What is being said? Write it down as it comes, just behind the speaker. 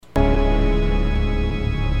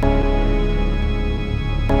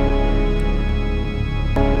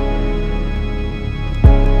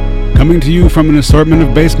Coming to you from an assortment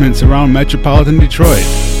of basements around metropolitan Detroit,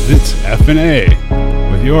 it's F&A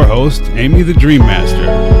with your host, Amy the Dream Master.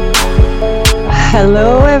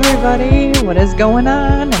 Hello everybody, what is going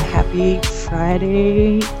on? And happy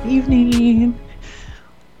Friday evening.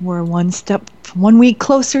 We're one week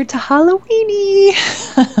closer to Halloweeny.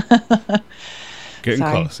 Getting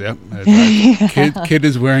close, yep. Right. Kid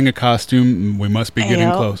is wearing a costume. We must be getting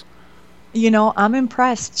close. You know, I'm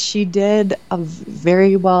impressed. She did a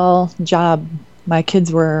very well job. My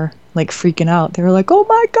kids were like freaking out. They were like, "Oh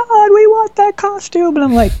my God, we want that costume!" And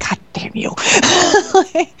I'm like, "God damn you!"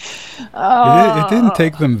 It didn't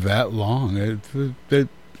take them that long. It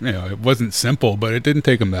wasn't simple, but it didn't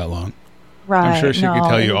take them that long. Right. I'm sure she could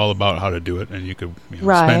tell you all about how to do it, and you could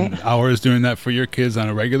spend hours doing that for your kids on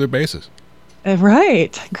a regular basis.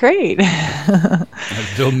 Right. Great.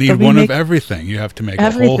 They'll need one of everything. You have to make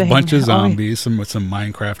a whole bunch of zombies, with some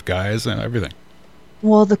Minecraft guys and everything.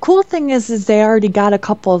 Well, the cool thing is they already got a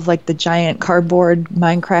couple of like the giant cardboard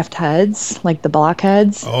Minecraft heads, like the block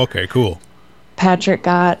heads. Oh, okay, cool. Patrick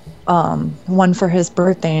got one for his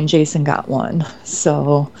birthday and Jason got one.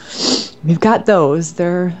 So we've got those.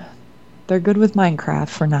 They're good with Minecraft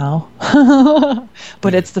for now.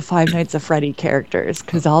 But it's the Five Nights at Freddy characters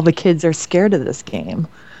because all the kids are scared of this game.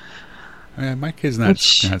 My kid's not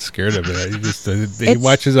scared of it. He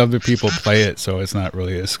watches other people play it, so it's not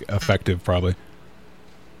really as effective probably.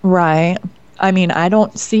 Right. I mean, I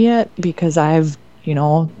don't see it because I'll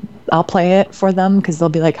play it for them because they'll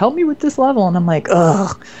be like, "Help me with this level." And I'm like,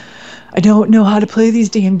 "Ugh, I don't know how to play these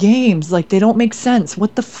damn games. Like, they don't make sense.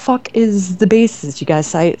 What the fuck is the basis? You guys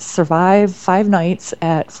survive 5 nights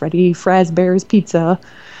at Freddy Fazbear's Pizza,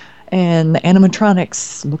 and the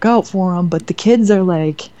animatronics, look out for them." But the kids are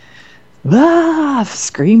like,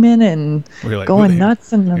 screaming and going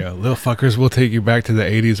nuts. And little fuckers will take you back to the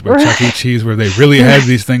 80s where Chuck E. Cheese, where they really had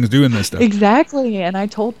these things doing this stuff. Exactly. And I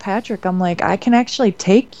told Patrick, I'm like, I can actually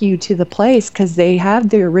take you to the place because they have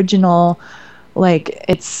the original... Like,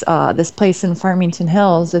 it's this place in Farmington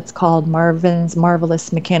Hills. It's called Marvin's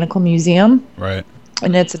Marvelous Mechanical Museum. Right.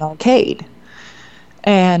 And it's an arcade.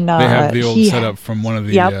 And they have the old setup from one of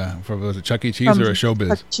the was it Chuck E. Cheese or a Showbiz?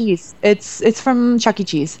 Chuck E. Cheese. It's from Chuck E.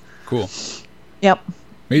 Cheese. Cool. Yep.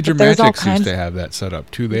 Major Magics used to have that setup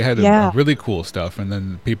too. They had a really cool stuff, and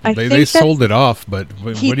then people they sold it off. But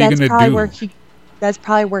what are you going to do? That's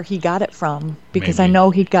probably where he got it from, because I know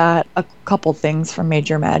he got a couple things from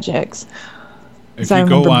Major Magics. If you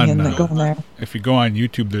go on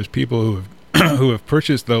YouTube, there's people who have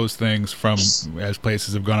purchased those things from as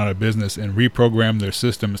places have gone out of business and reprogrammed their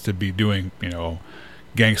systems to be doing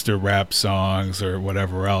gangster rap songs or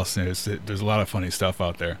whatever else. And there's a lot of funny stuff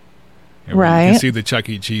out there. Right. You can see the Chuck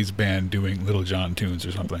E. Cheese band doing Little John tunes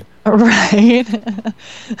or something. Right.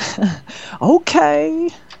 Okay.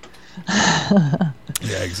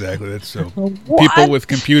 Yeah, exactly. That's so. People with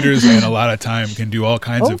computers and a lot of time can do all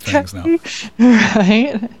kinds of things now.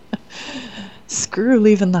 Right. Screw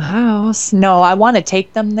leaving the house. No, I want to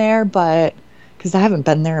take them there, but because I haven't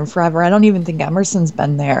been there in forever. I don't even think Emerson's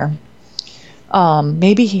been there.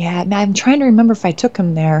 Maybe he had. I'm trying to remember if I took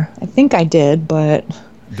him there. I think I did, but.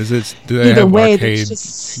 Do they have arcade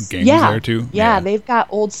games there too? Yeah, they've got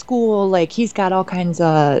old school. Like, he's got all kinds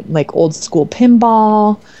of like old school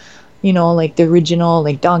pinball. Like the original,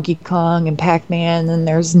 like Donkey Kong and Pac-Man, and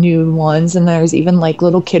there's new ones, and there's even like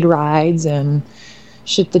little kid rides and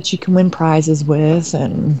shit that you can win prizes with.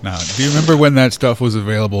 And now, do you remember when that stuff was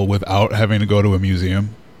available without having to go to a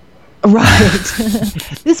museum? Right.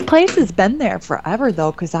 This place has been there forever,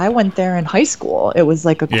 though, because I went there in high school. It was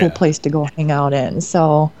like a cool place to go hang out in.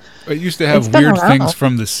 So it used to have weird things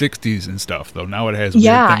from the 60s and stuff, though. Now it has weird things from the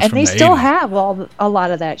 80s. Yeah, and they still have a lot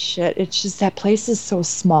of that shit. It's just that place is so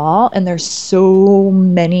small, and there's so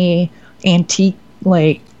many antique,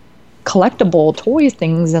 like, collectible toy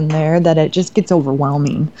things in there that it just gets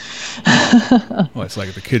overwhelming. Well, it's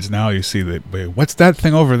like the kids now, you see that, what's that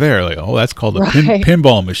thing over there? Like, oh, that's called a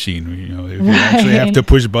pinball machine. You actually have to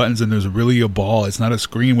push buttons, and there's really a ball. It's not a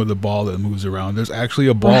screen with a ball that moves around. There's actually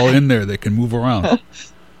a ball in there that can move around.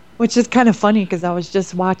 Which is kind of funny, because I was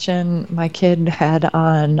just watching, my kid had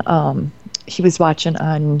on, he was watching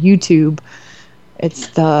on YouTube. It's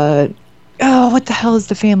what the hell is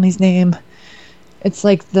the family's name? It's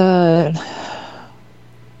like I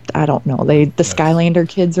don't know, the Skylander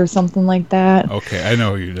kids or something like that. Okay, I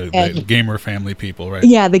know you, the gamer family people, right?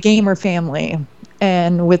 Yeah, the gamer family,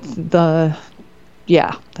 and with that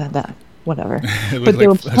whatever. But they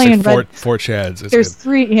were playing four Chads. There's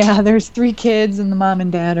 3 kids and the mom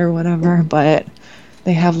and dad or whatever, but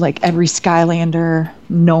they have like every Skylander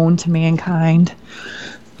known to mankind.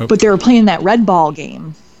 But they were playing that red ball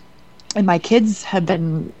game. And my kids have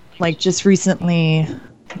been like just recently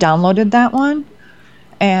downloaded that one,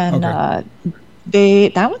 and that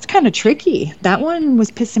one's kind of tricky. That one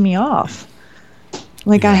was pissing me off.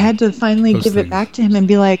 Like I had to finally give it back to him and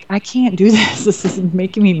be like, I can't do this. This is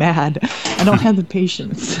making me mad. I don't have the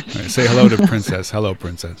patience. All right, say hello to Princess. Hello,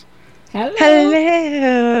 Princess. Hello.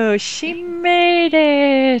 Hello. She made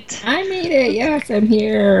it. I made it. Yes, I'm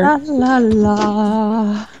here. La la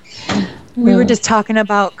la. We were just talking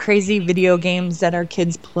about crazy video games that our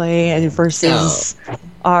kids play versus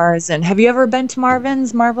ours. And have you ever been to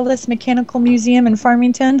Marvin's Marvelous Mechanical Museum in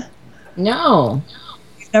Farmington? No.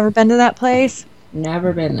 You've never been to that place?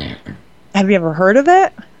 Never been there. Have you ever heard of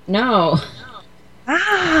it? No.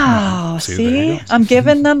 Oh, see? I'm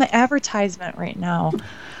giving them an advertisement right now.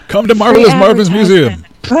 Come to Marvelous Marvin's Museum.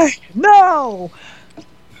 No!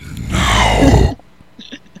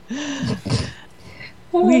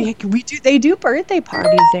 We do. They do birthday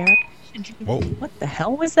parties there. Whoa. What the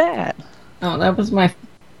hell was that? Oh, that was my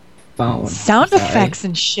phone. Sound effects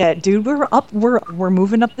and shit, dude. We're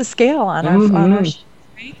moving up the scale on our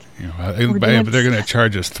right? You know, but they're going to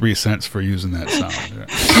charge us 3 cents for using that sound.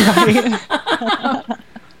 Right.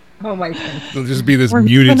 Oh my God. There'll just be this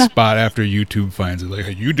muted spot after YouTube finds it. Like,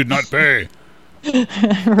 hey, you did not pay.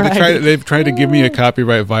 Right. They've tried to give me a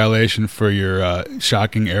copyright violation for your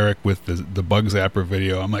shocking Eric with the Bug Zapper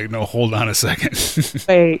video. I'm like, no, hold on a second.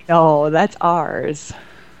 Wait, no, that's ours.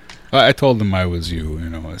 I told them I was you, you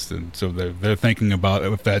know, so they're thinking about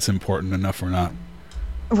if that's important enough or not.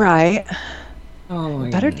 Right. Oh my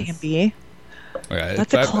Better goodness. damn be. Yeah,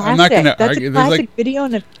 That's a classic. I'm not gonna That's argue. a classic video,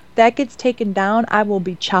 and if that gets taken down, I will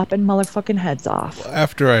be chopping motherfucking heads off.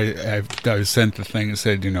 After I sent the thing and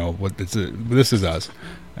said, you know, this is us.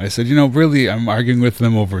 I said, you know, really, I'm arguing with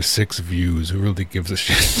them over 6 views. Who really gives a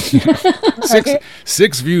shit? You know?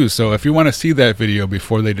 six views. So if you want to see that video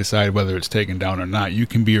before they decide whether it's taken down or not, you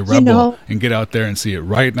can be a rebel and get out there and see it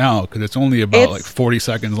right now, because it's only about like 40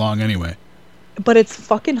 seconds long anyway. But it's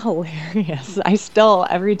fucking hilarious. I still,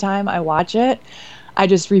 every time I watch it, I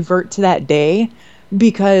just revert to that day,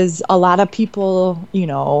 because a lot of people, you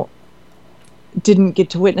know, didn't get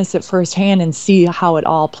to witness it firsthand and see how it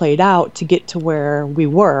all played out to get to where we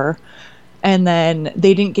were. And then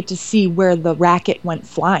they didn't get to see where the racket went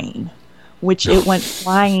flying, which it went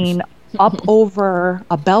flying up over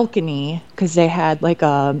a balcony, because they had like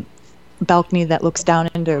a balcony that looks down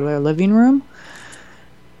into their living room.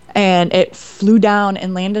 And it flew down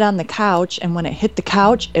and landed on the couch. And when it hit the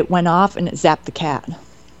couch, it went off and it zapped the cat.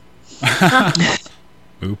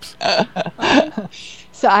 Oops.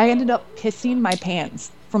 So I ended up pissing my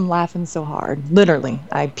pants from laughing so hard. Literally,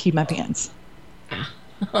 I peed my pants.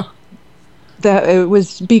 It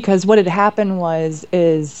was because what had happened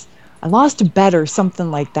is I lost a bet or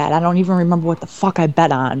something like that. I don't even remember what the fuck I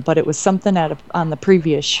bet on, but it was something on the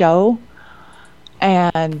previous show.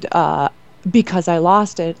 And because I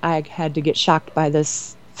lost it, I had to get shocked by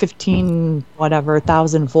this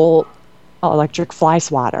 15,000 volt electric fly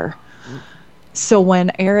swatter. So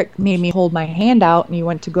when Eric made me hold my hand out and he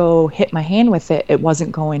went to go hit my hand with it, it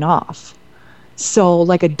wasn't going off. So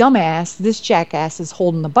like a dumbass, this jackass is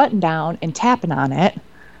holding the button down and tapping on it,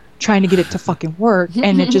 trying to get it to fucking work,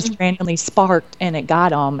 and it just randomly sparked and it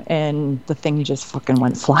got him, and the thing just fucking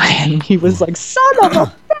went flying. He was like, son of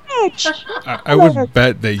a bitch! I would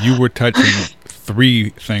bet that you were touching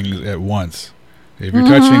 3 things at once. If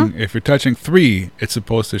you're touching 3, it's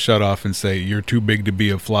supposed to shut off and say, you're too big to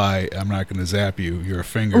be a fly, I'm not going to zap you, you're a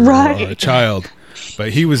finger or a child.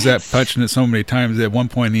 But he was touching it so many times that at one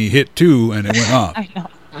point he hit 2 and it went off. I know.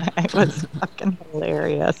 It was fucking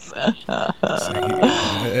hilarious.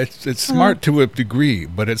 It's smart to a degree,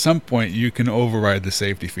 but at some point you can override the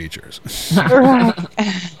safety features. Right.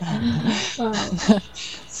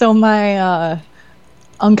 So my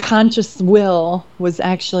unconscious will was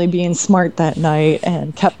actually being smart that night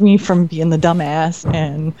and kept me from being the dumbass,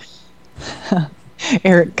 and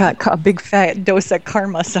Eric got a big fat dose of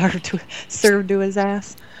karma served to his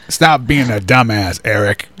ass. Stop being a dumbass,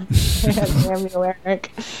 Eric. Damn you,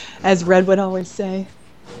 Eric. As Red would always say.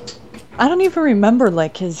 I don't even remember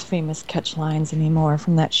like his famous catch lines anymore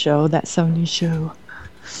from that show, that 70s show.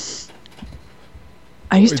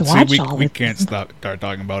 I used to watch all of it. We can't start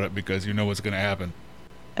talking about it because you know what's going to happen.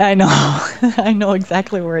 I know. I know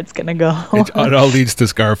exactly where it's going to go. It all leads to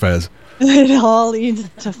Scarface. It all leads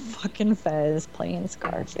to fucking Fez playing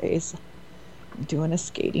Scarface. Doing a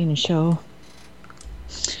skating show.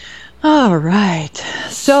 All right.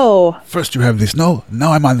 So. First you have the snow,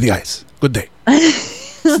 now I'm on the ice. Good day.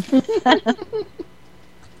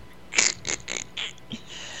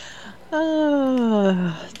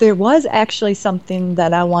 There was actually something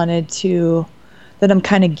that I wanted to, that I'm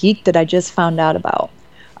kind of geeked that I just found out about.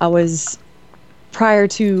 I was, prior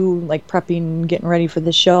to like prepping, getting ready for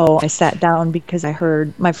the show, I sat down because I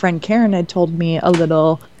heard my friend Karen had told me a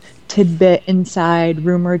little tidbit inside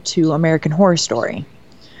rumor to American Horror Story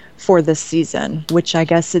for this season, which I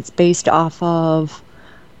guess it's based off of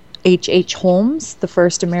H.H. Holmes, the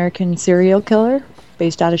first American serial killer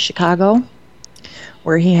based out of Chicago,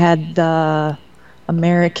 where he had the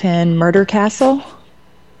American murder castle.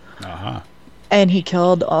 And he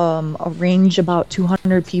killed a range about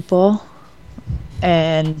 200 people.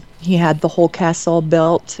 And he had the whole castle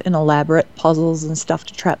built and elaborate puzzles and stuff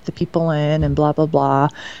to trap the people in and blah, blah, blah.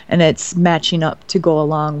 And it's matching up to go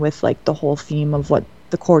along with like the whole theme of what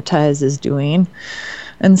the Cortez is doing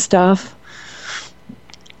and stuff.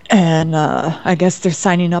 And I guess they're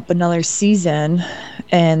signing up another season,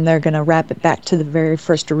 and they're going to wrap it back to the very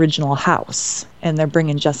first original house. And they're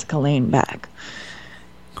bringing Jessica Lange back.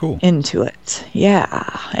 Cool. Into it.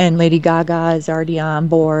 Yeah. And Lady Gaga is already on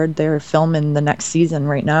board. They're filming the next season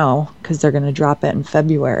right now because they're going to drop it in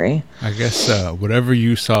February. I guess whatever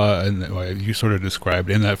you saw and you sort of described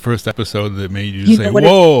in that first episode that made you say,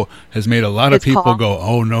 whoa, has made a lot of people go,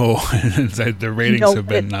 oh no. The ratings have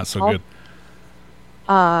been not so good.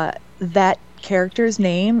 That character's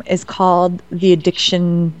name is called the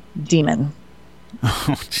Addiction Demon.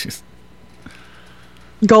 Oh, jeez.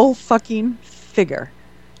 Go fucking figure.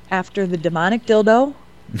 After the demonic dildo,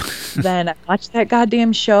 then I watched that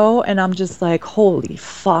goddamn show, and I'm just like, holy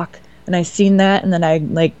fuck. And I seen that, and then I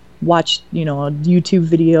like watched, a YouTube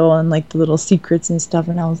video on like the little secrets and stuff,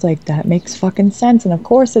 and I was like, that makes fucking sense. And of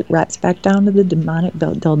course, it wraps back down to the demonic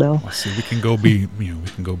dildo. Well, see, we can go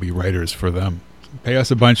be writers for them. Pay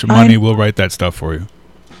us a bunch of money, we'll write that stuff for you.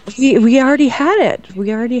 We already had it.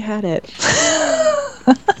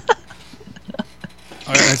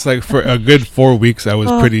 It's like for a good 4 weeks, I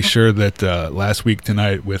was pretty sure that last week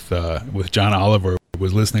tonight with John Oliver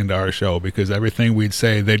was listening to our show because everything we'd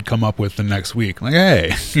say, they'd come up with the next week. Like,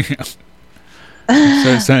 hey.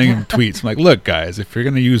 Started sending him tweets. I'm like, look, guys, if you're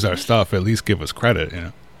going to use our stuff, at least give us credit,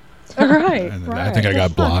 Right. And I think I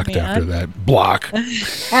got blocked after that. Block.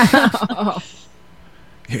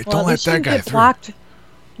 Yeah, don't let that guy through. Blocked.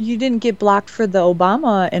 You didn't get blocked for the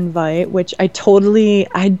Obama invite, which I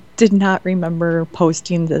did not remember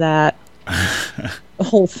posting to that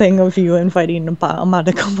whole thing of you inviting Obama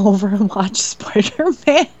to come over and watch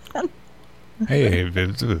Spider-Man. Hey,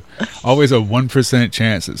 there's always a 1%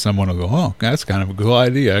 chance that someone will go, oh, that's kind of a cool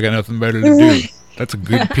idea. I got nothing better to do. That's a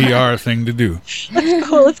good PR thing to do.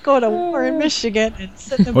 Let's go to war in Michigan and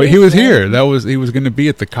sit in the he was here. He was going to be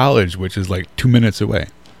at the college, which is like 2 minutes away.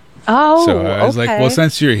 Oh, so I was like, well,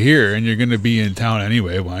 since you're here and you're going to be in town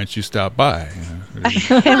anyway, why don't you stop by?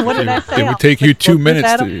 And what did I say? It would take you 2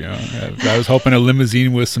 minutes to, I was hoping a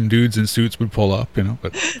limousine with some dudes in suits would pull up,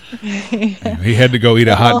 but he had to go eat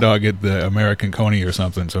a hot dog at the American Coney or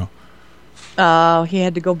something, so. Oh, he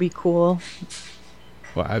had to go be cool.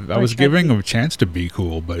 Well, I was giving him a chance to be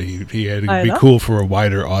cool, but he had to be cool for a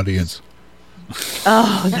wider audience.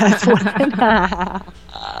 Oh, that's what.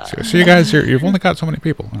 So you guys, you've only got so many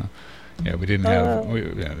people. Yeah, we didn't have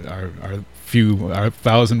our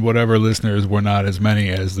 1,000 whatever listeners were not as many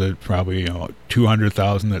as the probably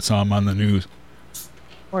 200,000 that saw him on the news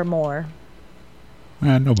or more.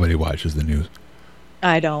 Nobody watches the news.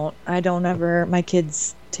 I don't ever. My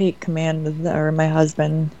kids take command of or my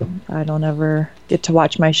husband. I don't ever get to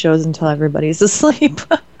watch my shows until everybody's asleep.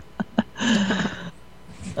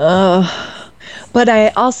 But I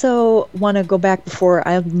also want to go back before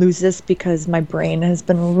I lose this because my brain has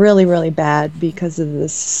been really, really bad because of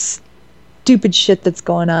this stupid shit that's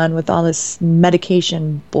going on with all this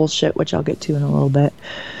medication bullshit, which I'll get to in a little bit.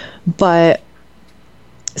 But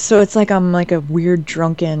so it's like I'm like a weird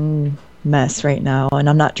drunken mess right now, and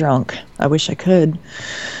I'm not drunk. I wish I could.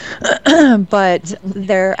 But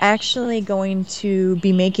they're actually going to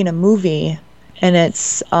be making a movie, and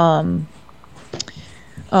it's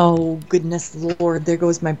oh, goodness Lord, there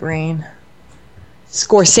goes my brain.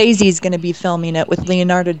 Scorsese's going to be filming it with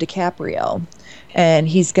Leonardo DiCaprio, and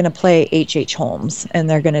he's going to play H.H. Holmes, and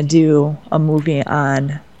they're going to do a movie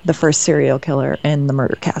on the first serial killer in the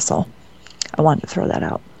murder castle. I wanted to throw that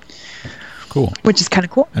out. Cool. Which is kind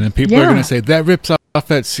of cool. And then people are going to say, that rips off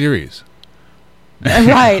that series.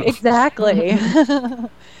 Right, exactly.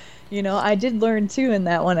 I did learn, too, in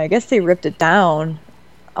that one. I guess they ripped it down.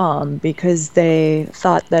 because they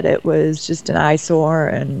thought that it was just an eyesore,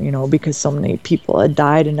 and because so many people had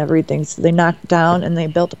died and everything, so they knocked it down and they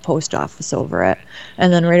built a post office over it,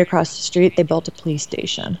 and then right across the street they built a police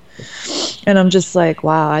station. And I'm just like,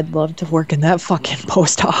 wow, I'd love to work in that fucking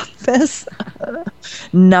post office.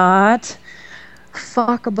 Not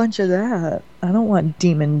fuck a bunch of that. I don't want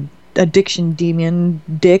addiction demon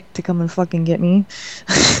dick to come and fucking get me.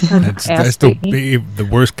 That's the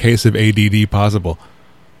worst case of ADD possible.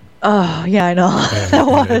 Oh, yeah, I know.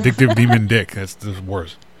 Addictive demon dick. That's the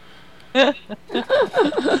worst. I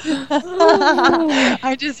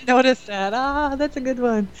just noticed that. That's a good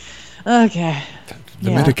one. Okay.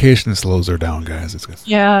 The medication slows her down, guys. It's good.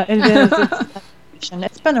 Yeah, it is.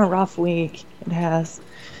 It's been a rough week. It has.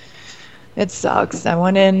 It sucks. I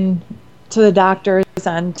went in to the doctors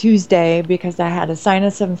on Tuesday because I had a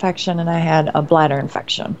sinus infection and I had a bladder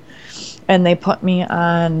infection. And they put me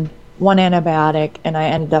on one antibiotic, and I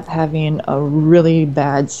ended up having a really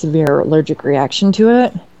bad, severe allergic reaction to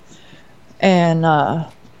it. And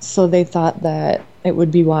so they thought that it would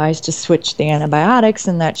be wise to switch the antibiotics,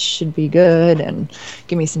 and that should be good, and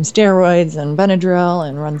give me some steroids and Benadryl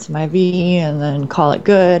and run some IV and then call it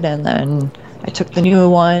good. And then I took the new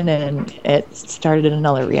one, and it started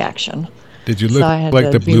another reaction. Did you look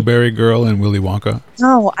like the blueberry girl in Willy Wonka?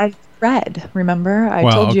 No, I read. Remember, I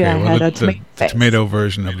told you I had a tomato face. The tomato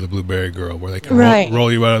version of the blueberry girl, where they can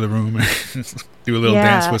roll you out of the room and do a little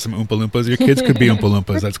dance with some Oompa Loompas. Your kids could be Oompa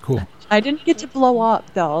Loompas. That's cool. I didn't get to blow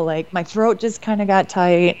up though. Like my throat just kind of got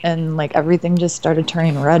tight, and like everything just started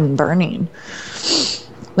turning red and burning.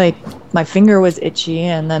 Like my finger was itchy,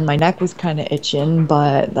 and then my neck was kind of itching,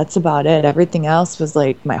 but that's about it. Everything else was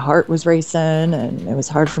like my heart was racing, and it was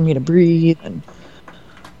hard for me to breathe, and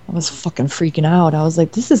I was fucking freaking out. I was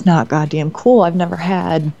like, this is not goddamn cool. I've never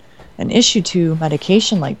had an issue to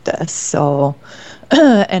medication like this. So,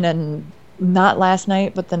 and then not last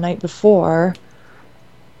night, but the night before,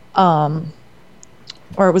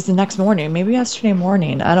 or it was the next morning, maybe yesterday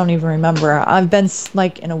morning. I don't even remember. I've been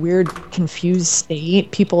like in a weird, confused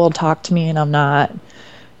state. People will talk to me and I'm not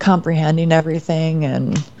comprehending everything,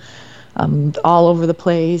 and I'm all over the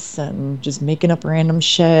place and just making up random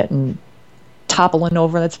shit and toppling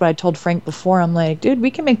over. That's what I told Frank before. I'm like, dude,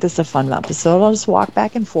 we can make this a fun episode. I'll just walk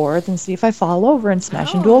back and forth and see if I fall over and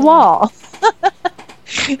smash into a wall.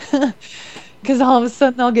 Because all of a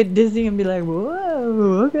sudden I'll get dizzy and be like,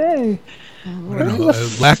 whoa, okay.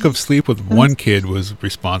 Lack of sleep with one kid was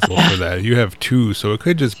responsible for that. You have two, so it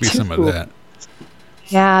could just be some of that.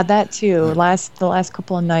 Yeah, that too. The last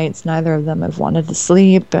couple of nights, neither of them have wanted to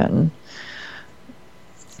sleep, and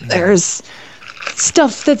there's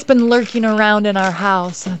stuff that's been lurking around in our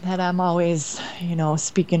house that I'm always,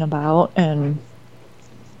 speaking about, and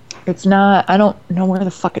it's not, I don't know where the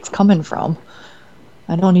fuck it's coming from.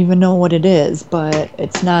 I don't even know what it is, but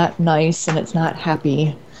it's not nice and it's not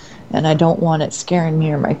happy, and I don't want it scaring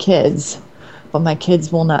me or my kids, but my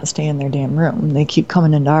kids will not stay in their damn room. They keep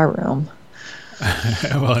coming into our room.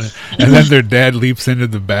 Well, and then their dad leaps into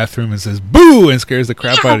the bathroom and says, boo, and scares the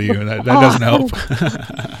crap out of you, and that doesn't help.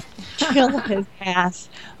 Kill his ass.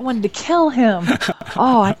 I wanted to kill him.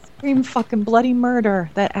 Oh, I screamed fucking bloody murder.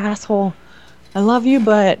 That asshole. I love you,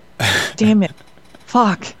 but damn it.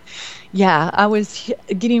 Fuck. Yeah, I was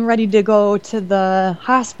getting ready to go to the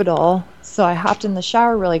hospital, so I hopped in the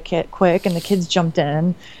shower really quick, and the kids jumped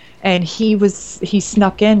in, and he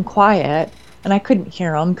snuck in quiet, and I couldn't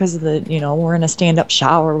hear him because of the, we're in a stand-up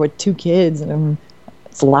shower with two kids, and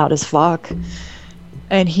it's loud as fuck.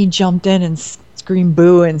 And he jumped in and screamed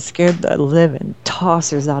boo and scared the living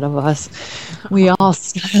tossers out of us.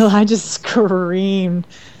 I just screamed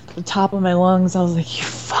at the top of my lungs. I was like, you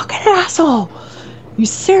fucking asshole. You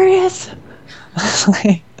serious?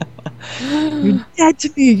 Like, you're dead to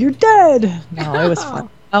me. You're dead. No, it was fun.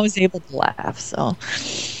 I was able to laugh, so.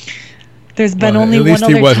 There's been only one other time. At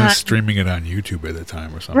least he wasn't streaming it on YouTube at the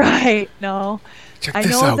time or something. Right, no. Check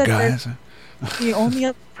this out, guys. The only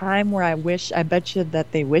other time where I bet you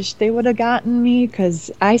that they wish they would have gotten me, because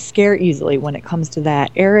I scare easily when it comes to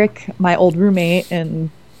that. Eric, my old roommate and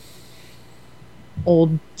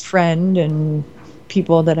old friend and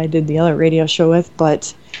people that I did the other radio show with,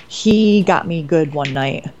 but he got me good one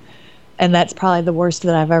night. And that's probably the worst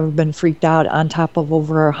that I've ever been freaked out on top of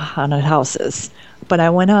over haunted houses. But I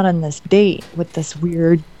went out on this date with this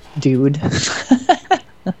weird dude.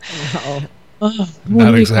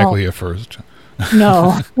 Not exactly a first.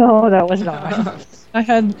 No, that was not. I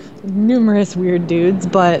had numerous weird dudes,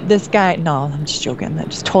 but this guy, no, I'm just joking. That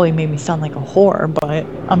just totally made me sound like a whore, but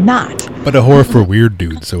I'm not. But a whore for weird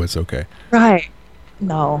dudes, so it's okay. Right.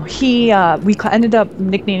 No, he we ended up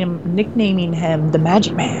nicknaming him the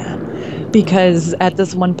Magic Man because at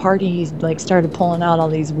this one party he like started pulling out all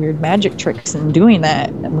these weird magic tricks and doing that,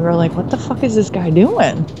 and we were like, what the fuck is this guy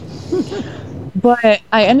doing? But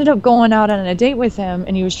I ended up going out on a date with him,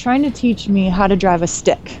 and he was trying to teach me how to drive a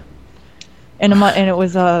stick. And it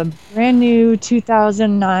was a brand new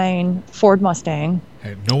 2009 Ford Mustang.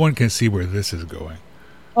 Hey, no one can see where this is going.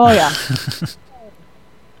 Oh yeah.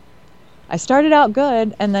 I started out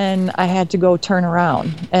good, and then I had to go turn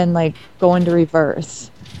around and like go into reverse.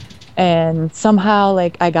 And somehow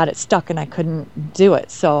like I got it stuck and I couldn't do it.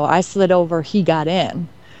 So I slid over, he got in.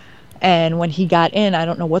 And when he got in, I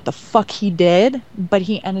don't know what the fuck he did, but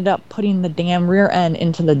he ended up putting the damn rear end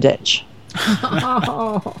into the ditch.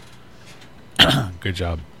 Good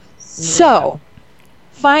job. So,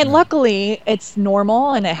 luckily, it's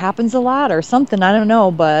normal and it happens a lot or something, I don't know,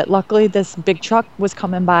 but luckily this big truck was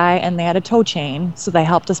coming by and they had a tow chain, so they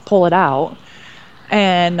helped us pull it out.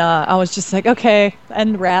 And I was just like, okay,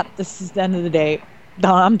 end wrap, this is the end of the day.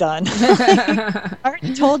 No, I'm done. I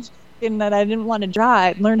already told you that I didn't want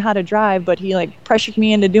to learn how to drive, but he like pressured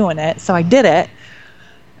me into doing it, so I did it.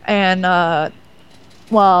 And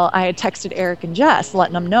well, I had texted Eric and Jess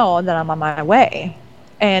letting them know that I'm on my way,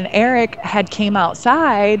 and Eric had came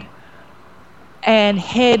outside and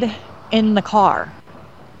hid in the car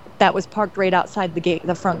that was parked right outside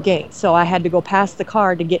the front gate. So I had to go past the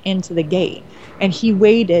car to get into the gate, and he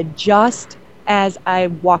waited just as I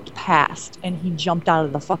walked past, and he jumped out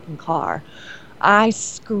of the fucking car. I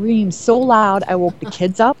screamed so loud, I woke the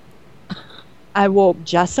kids up. I woke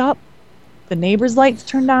Jess up. The neighbors' lights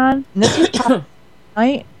turned on. And this was probably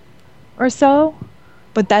night or so.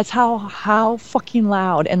 But that's how fucking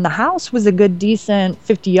loud. And the house was a good, decent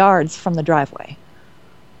 50 yards from the driveway.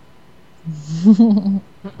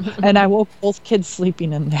 And I woke both kids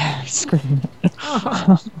sleeping in there, screaming.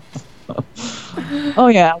 Oh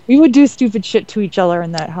yeah, we would do stupid shit to each other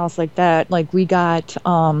in that house like that. Like we got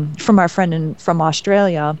from our friend from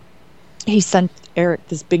Australia, he sent Eric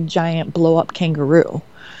this big giant blow up kangaroo.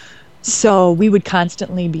 So we would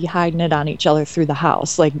constantly be hiding it on each other through the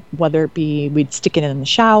house. Like whether it be we'd stick it in the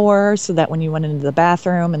shower so that when you went into the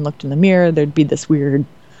bathroom and looked in the mirror, there'd be this weird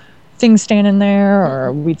thing standing there,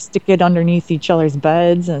 or we'd stick it underneath each other's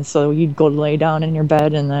beds, and so you'd go to lay down in your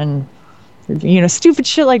bed and then stupid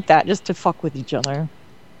shit like that just to fuck with each other.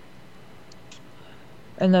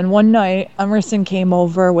 And then one night, Emerson came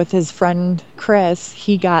over with his friend Chris.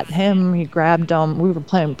 He grabbed him. We were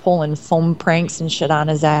pulling foam pranks and shit on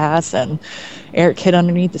his ass. And Eric hid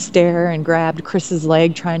underneath the stair and grabbed Chris's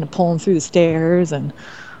leg, trying to pull him through the stairs. And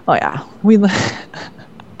oh yeah, we were.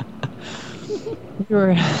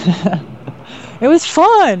 It was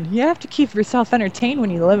fun. You have to keep yourself entertained when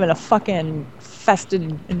you live in a fucking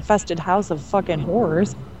infested house of fucking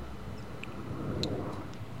horrors.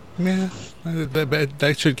 Yeah,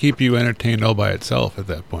 that should keep you entertained all by itself at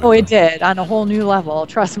that point. Oh, it did, on a whole new level,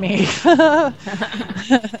 trust me.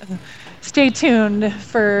 Stay tuned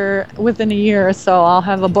for within a year or so, I'll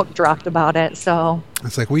have a book dropped about it. So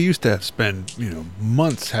it's like we used to spend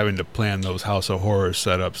months having to plan those House of Horrors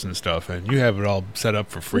setups and stuff, and you have it all set up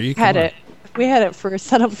for free. We had it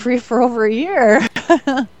set up free for over a year.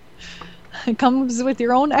 It comes with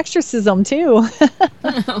your own exorcism too.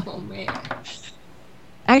 Oh man!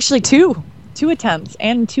 Actually, two attempts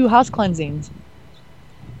and 2 house cleansings.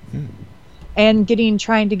 And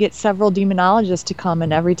trying to get several demonologists to come,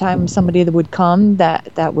 and every time somebody that would come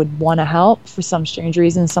that would want to help, for some strange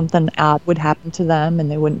reason something odd would happen to them and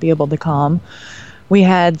they wouldn't be able to come. We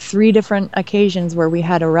had 3 different occasions where we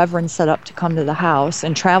had a reverend set up to come to the house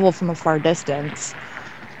and travel from a far distance,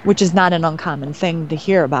 which is not an uncommon thing to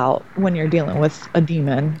hear about when you're dealing with a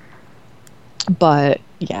demon. But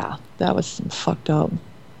yeah, that was some fucked up.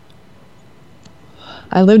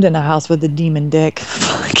 I lived in a house with a demon dick.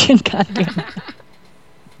 Fucking goddamn.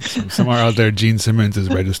 Somewhere out there, Gene Simmons is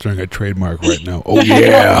registering a trademark right now. Oh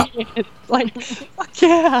yeah. It's like, fuck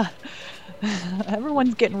yeah.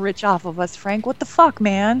 Everyone's getting rich off of us, Frank. What the fuck,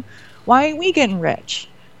 man? Why ain't we getting rich?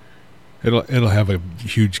 It'll have a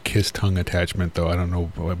huge kiss tongue attachment, though. I don't know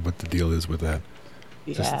what the deal is with that.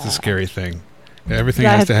 Yeah. It's a scary thing. Everything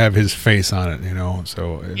has to have his face on it,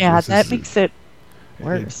 So that makes it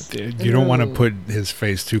worse. You don't want to put his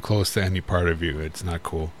face too close to any part of you. It's not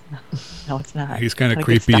cool. No, it's not. He's kind of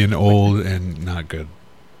creepy and old and not good.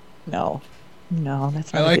 No,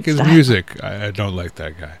 that's not. I like his music. I don't like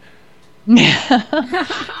that guy.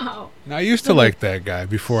 Now, I used to like that guy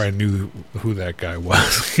before I knew who that guy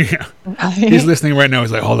was. Yeah. He's listening right now.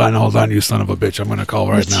 He's like, hold on, you son of a bitch. I'm going to call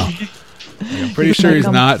right now. I'm pretty sure he's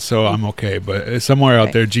not, so I'm okay. But somewhere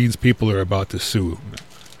out there, Gene's people are about to sue.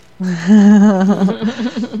 Oh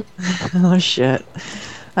shit!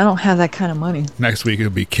 I don't have that kind of money. Next week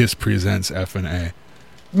it'll be Kiss Presents F&A.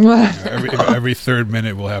 Every third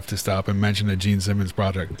minute we'll have to stop and mention a Gene Simmons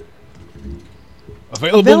project.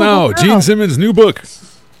 Available now. Gene Simmons' new book.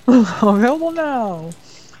 Available now.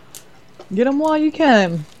 Get them while you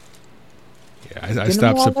can. Yeah,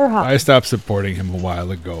 I stopped supporting him a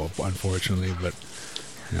while ago, unfortunately, but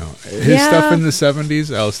you know, his stuff in the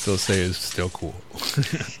 70s, I'll still say is still cool.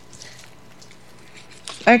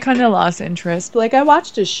 I kind of lost interest. Like, I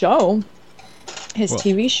watched his show, his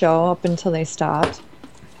TV show, up until they stopped.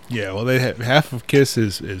 Yeah, well, they half of Kiss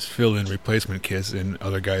is fill-in replacement Kiss in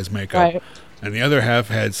other guys' makeup, right. And the other half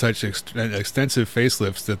had such extensive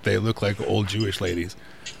facelifts that they look like old Jewish ladies.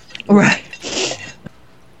 Right.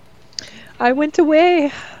 I went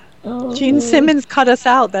away. Oh. Gene Simmons cut us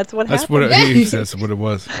out. That's what happened. That's what it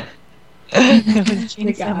was. It was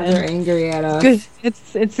Gene Simmons. They're angry at us. Good.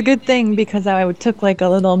 It's a good thing because I took like a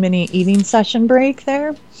little mini eating session break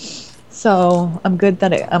there, so I'm glad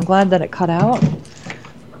that it cut out,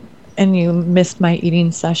 and you missed my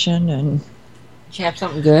eating session. And did you have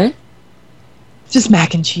something good? Just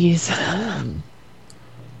mac and cheese. I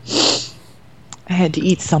had to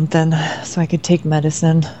eat something so I could take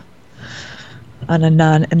medicine on a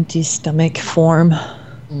non-empty stomach form.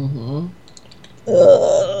 Mm-hmm.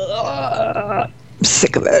 I'm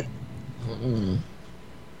sick of it. Mm-mm.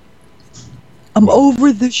 I'm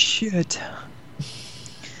over this shit.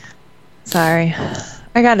 Sorry.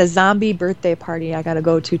 I got a zombie birthday party I gotta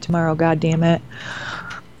go to tomorrow, god damn it.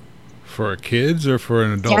 For kids or for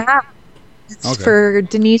an adult? Yeah. It's for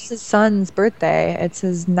Denise's son's birthday. It's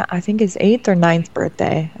I think his 8th or 9th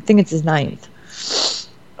birthday. I think it's his 9th.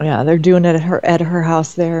 Yeah, they're doing it at her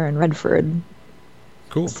house there in Redford.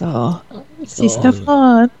 Cool. So, see stuff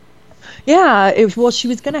fun. Yeah, she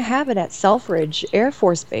was going to have it at Selfridge Air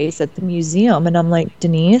Force Base at the museum. And I'm like,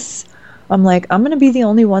 Denise, I'm going to be the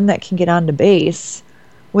only one that can get onto base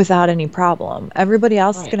without any problem. Everybody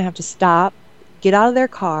else is going to have to stop, get out of their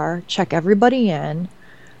car, check everybody in,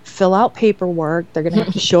 fill out paperwork. They're going to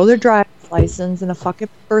have to show their driver's license and a fucking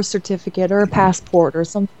birth certificate or a passport or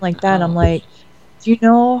something like that. I'm like, do you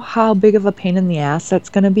know how big of a pain in the ass that's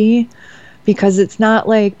going to be? Because it's not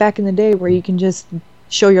like back in the day where you can just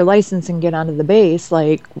show your license and get onto the base,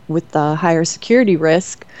 like with the higher security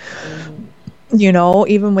risk. Mm-hmm. You know,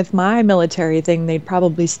 even with my military thing, they'd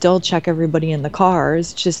probably still check everybody in the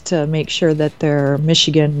cars just to make sure that they're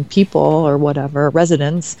Michigan people or whatever,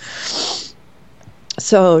 residents.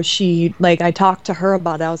 So I talked to her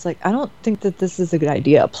about it. I was like, I don't think that this is a good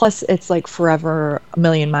idea. Plus, it's like forever a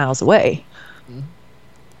million miles away. Mm-hmm.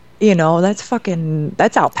 You know,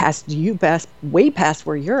 that's out past you, way past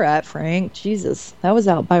where you're at, Frank. Jesus, that was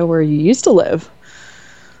out by where you used to live.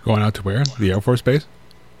 Going out to where? The Air Force Base?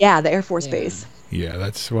 Yeah, the Air Force Base. Yeah,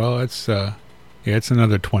 it's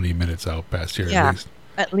another 20 minutes out past here at least.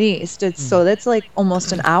 At least. So that's like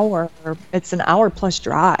almost an hour. It's an hour plus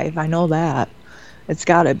drive. I know that. It's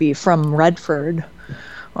got to be from Redford,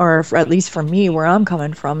 or at least for me, where I'm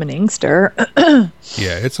coming from in Inkster.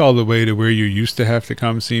 Yeah, it's all the way to where you used to have to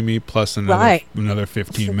come see me, plus another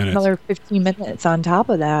 15 minutes. Another 15 minutes on top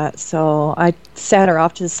of that. So I sat her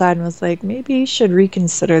off to the side and was like, maybe you should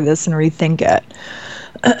reconsider this and rethink it.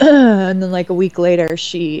 And then like a week later,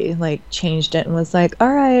 she changed it and was like,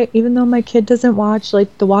 all right, even though my kid doesn't watch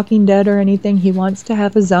like The Walking Dead or anything, he wants to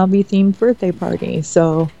have a zombie themed birthday party.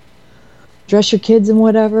 So dress your kids in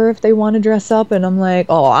whatever if they want to dress up. And I'm like,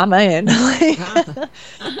 oh, I'm in.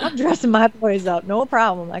 I'm dressing my boys up, no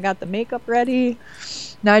problem. I got the makeup ready.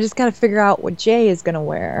 Now I just got to figure out what Jay is going to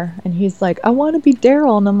wear. And he's like, I want to be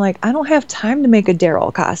Daryl. And I'm like, I don't have time to make a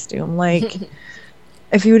Daryl costume. Like,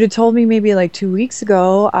 if you would have told me maybe like 2 weeks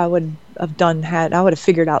ago, I would have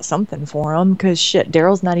figured out something for him. Because shit,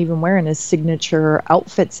 Daryl's not even wearing his signature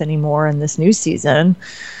outfits anymore in this new season.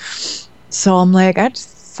 So I'm like, I just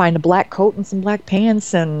find a black coat and some black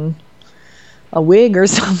pants and a wig or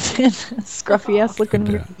something. Scruffy ass looking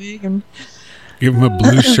wig. And give him a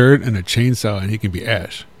blue shirt and a chainsaw and he can be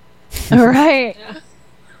Ash. All right.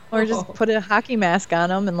 Or just put a hockey mask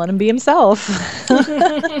on him and let him be himself.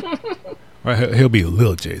 Or he'll be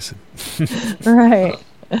Lil Jason. Right.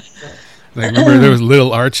 Remember there was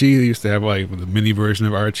Little Archie? They used to have the mini version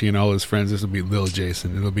of Archie and all his friends. This will be Lil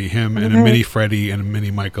Jason. It'll be him and a mini Freddy and a mini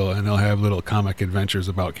Michael, and they'll have little comic adventures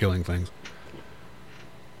about killing things.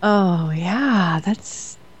 Oh yeah,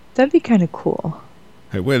 that'd be kind of cool.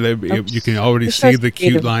 You can already see the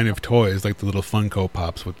cute line of toys, like the little Funko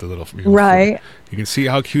Pops with the little... right. You can see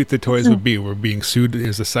how cute the toys would be. We're being sued.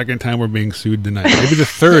 It's the second time we're being sued tonight. Maybe the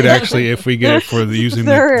third, actually, if we get it for using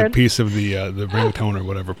the piece of the ringtone or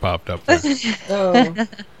whatever popped up there. Oh.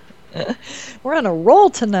 We're on a roll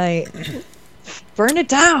tonight. Burn it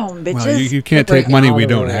down, bitches. Well, you can't take money we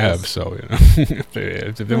don't have, so if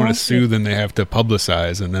they want to sue, then they have to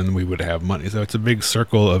publicize, and then we would have money. So it's a big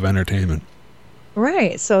circle of entertainment.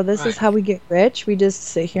 Right. So this is how we get rich. We just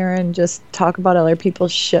sit here and just talk about other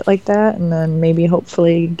people's shit like that, and then maybe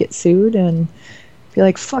hopefully get sued and be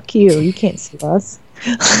like, "Fuck you! You can't sue us."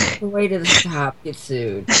 The way to the top, get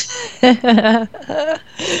sued.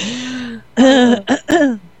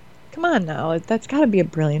 Come on now, that's got to be a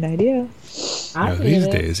brilliant idea. These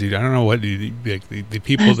days, I don't know what the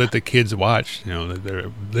people that the kids watch. They're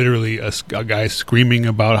literally a guy screaming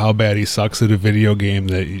about how bad he sucks at a video game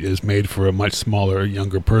that is made for a much smaller,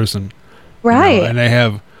 younger person. Right. And they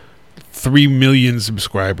have 3 million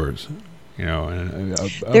subscribers. And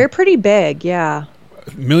they're pretty big, yeah.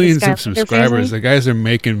 Millions of subscribers. The guys are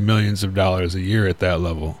making millions of dollars a year at that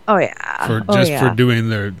level. Oh yeah. For doing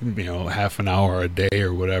their half an hour a day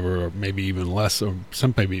or whatever, or maybe even less, or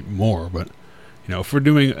some maybe more. But for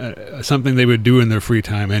doing something they would do in their free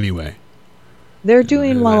time anyway. They're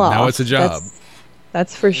doing well off. Now it's a job.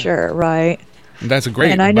 That's for sure, right? And that's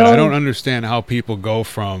great. But I don't understand how people go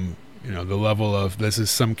from the level of this is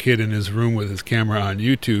some kid in his room with his camera on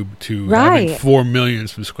YouTube to having 4 million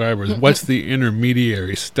subscribers. What's the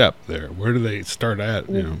intermediary step there? Where do they start at?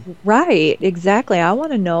 Right, exactly. I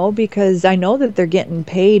want to know, because I know that they're getting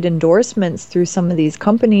paid endorsements through some of these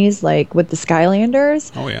companies, like with the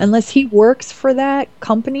Skylanders. Oh, yeah. Unless he works for that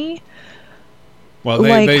company. Well,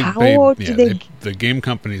 the game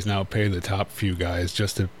companies now pay the top few guys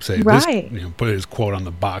just to say this, put his quote on the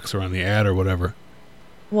box or on the ad or whatever.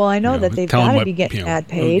 Well, I know that they've got to be getting ad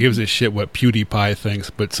paid. Who gives a shit what PewDiePie thinks,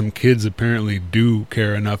 but some kids apparently do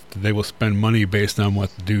care enough that they will spend money based on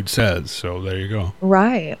what the dude says. So there you go.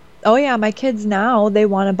 Right. Oh, yeah. My kids now, they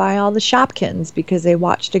want to buy all the Shopkins because they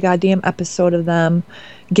watched a goddamn episode of them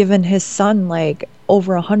giving his son like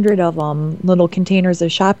over 100 of them little containers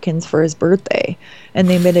of Shopkins for his birthday. And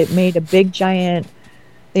they made a big giant,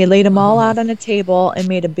 they laid them all out on a table and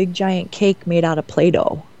made a big giant cake made out of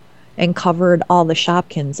Play-Doh. And covered all the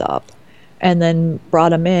Shopkins up, and then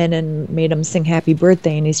brought him in and made him sing happy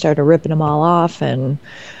birthday, and he started ripping them all off, and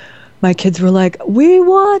my kids were like, "We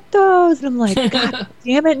want those," and I'm like, "God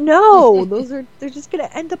damn it, no, they're just gonna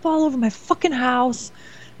end up all over my fucking house.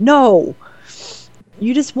 No,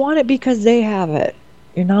 you just want it because they have it.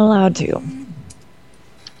 You're not allowed to.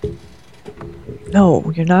 No,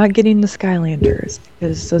 you're not getting the Skylanders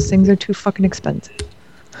because those things are too fucking expensive.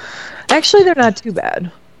 Actually, they're not too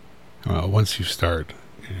bad." Well, once you start,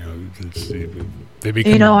 they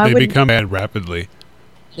become bad rapidly.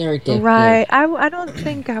 They're addictive. Right. I don't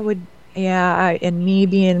think I would. Yeah. And me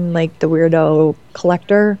being like the weirdo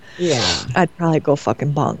collector. Yeah. I'd probably go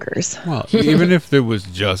fucking bonkers. Well, even if there was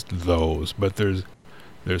just those, but there's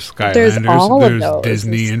Skylanders, there's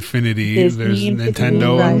Disney Infinity, there's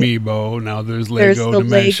Nintendo Amiibo. Now there's Lego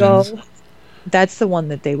Dimensions. Lego. That's the one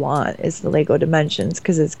that they want, is the Lego Dimensions,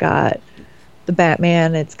 because it's got the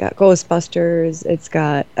Batman, it's got Ghostbusters, it's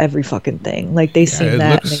got every fucking thing. Like they seen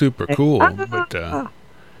that. It looks super cool, but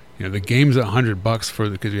the game's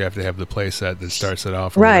 $100 because you have to have the play set that starts it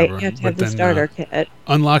off. Or right, whatever. you have to have the starter kit.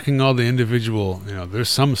 Unlocking all the individual, there's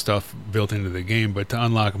some stuff built into the game, but to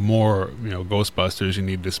unlock more, Ghostbusters, you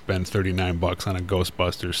need to spend $39 on a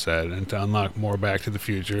Ghostbusters set, and to unlock more Back to the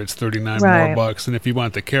Future, it's $39 more bucks, and if you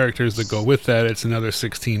want the characters that go with that, it's another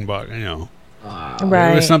 $16. Wow.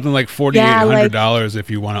 Right. It was something like $4,800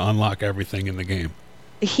 if you want to unlock everything in the game.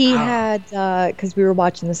 He had, because we were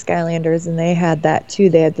watching the Skylanders, and they had that too.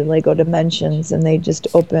 They had the Lego Dimensions, and they just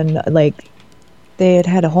opened, they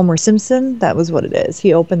had a Homer Simpson. That was what it is.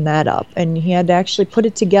 He opened that up, and he had to actually put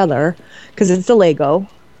it together, because it's the Lego.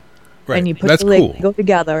 Right. And you put the Lego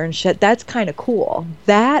together and shit. That's kind of cool.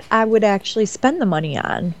 That I would actually spend the money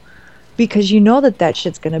on. Because that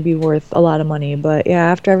shit's going to be worth a lot of money. But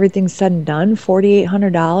yeah, after everything's said and done,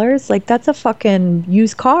 $4,800, that's a fucking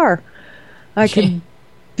used car I could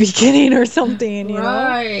be getting or something, you know?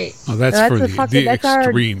 Well, that's for the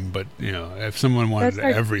extreme, but, if someone wanted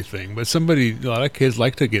everything. But a lot of kids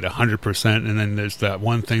like to get 100%, and then there's that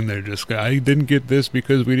one thing they're just, I didn't get this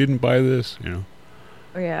because we didn't buy this,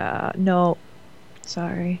 Yeah, no,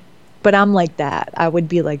 sorry. But I'm like that. I would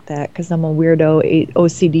be like that because I'm a weirdo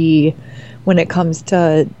OCD when it comes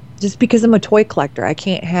to, just because I'm a toy collector. I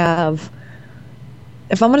can't have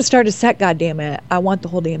if I'm going to start a set, goddammit, I want the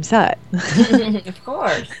whole damn set. Of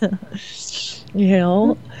course. You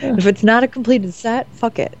know, if it's not a completed set,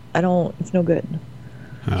 fuck it. It's no good.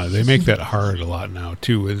 They make that hard a lot now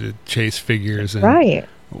too, with the chase figures and Right.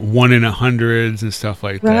 1 in 100s and stuff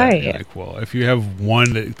like that. Right. You're like, well, if you have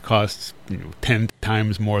one that costs 10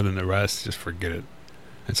 times more than the rest, just forget it.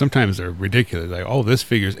 And sometimes they're ridiculous. Like, oh, this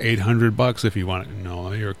figure's $800 if you want it. No,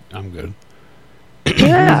 I'm good.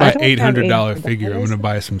 Yeah, I'm buy $800 figure. I'm going to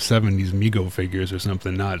buy some 70s Mego figures or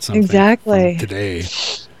something, not something exactly from today.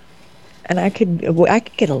 And I could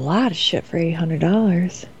get a lot of shit for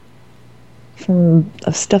 $800 from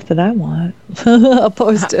stuff that I want,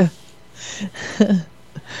 opposed to.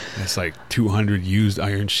 That's like 200 used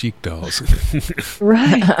Iron Sheik dolls.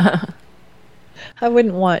 Right. I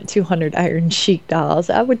wouldn't want 200 Iron Sheik dolls.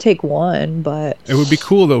 I would take one, but it would be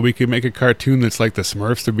cool though. We could make a cartoon that's like the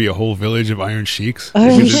Smurfs. There'd be a whole village of Iron Sheiks.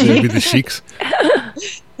 There'd be the Sheiks.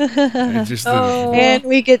 And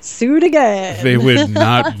we get sued again. They would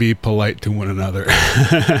not be polite to one another.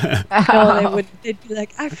 No, they'd be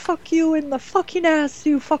like, I fuck you in the fucking ass,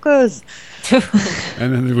 you fuckers.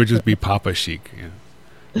 And then there would just be Papa Sheik. Yeah.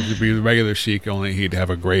 It would be the regular Sheik, only he'd have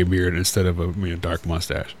a gray beard instead of a dark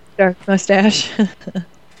mustache. Dark mustache.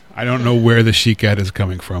 I don't know where the Sheik ad is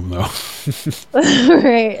coming from, though.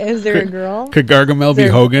 Right. Is there a girl? Could Gargamel be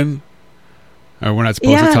Hogan? We're not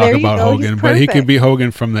supposed to talk about Hogan, but he could be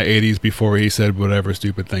Hogan from the 80s before he said whatever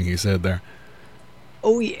stupid thing he said there.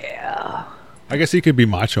 Oh, yeah. I guess he could be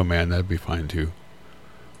Macho Man. That'd be fine, too.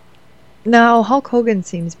 No, Hulk Hogan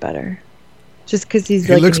seems better. Just because he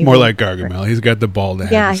looks more like Gargamel. He's got the bald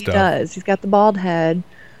head and stuff. Yeah, he does. He's got the bald head.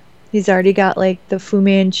 He's already got, like, the Fu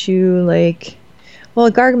Manchu, like... Well,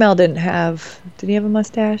 Gargamel didn't have... Did he have a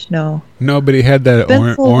mustache? No. No, but he had that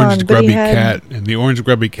orange grubby cat, and the orange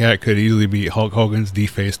grubby cat could easily be Hulk Hogan's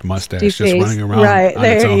defaced mustache, just running around. Right,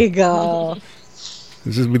 there you go.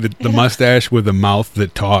 This is the mustache with a mouth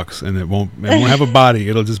that talks, and it won't have a body.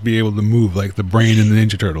 It'll just be able to move like the brain in the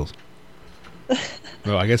Ninja Turtles.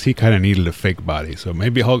 Well, I guess he kind of needed a fake body, so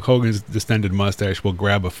maybe Hulk Hogan's distended mustache will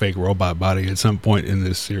grab a fake robot body at some point in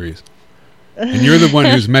this series. And you're the one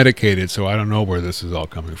who's medicated, so I don't know where this is all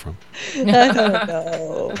coming from. I don't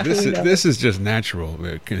know. This is just natural.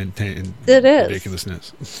 It is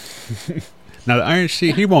ridiculousness. Now the Iron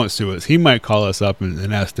Sheik, he won't sue us. He might call us up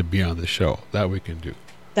and ask to be on the show. That we can do.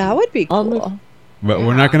 That would be cool. But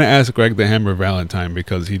we're not going to ask Greg the Hammer Valentine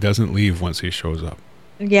because he doesn't leave once he shows up.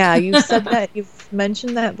 Yeah, you said that. You've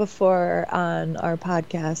mentioned that before on our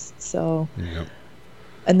podcast. So. Yep.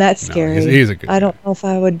 And that's scary. He's a good guy. I don't know if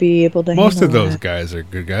I would be able to. Most of those guys are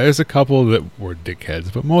good guys. There's a couple that were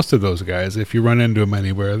dickheads, but most of those guys, if you run into them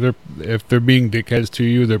anywhere, if they're being dickheads to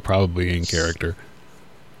you, they're probably in character.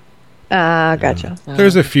 Gotcha.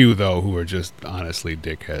 There's a few though who are just honestly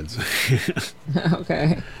dickheads.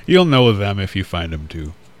 Okay. You'll know them if you find them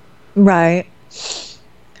too. Right.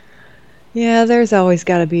 Yeah, there's always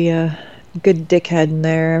got to be a good dickhead in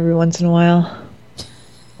there every once in a while.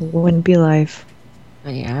 It wouldn't be life.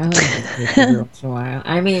 Yeah, I like to every once in a while.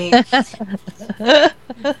 I mean, that's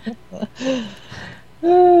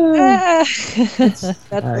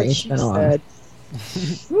what she said.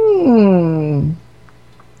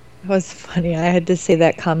 It was funny. I had to say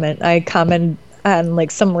that comment. I commented on like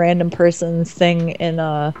some random person's thing in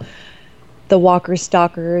the Walker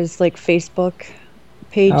Stalkers like Facebook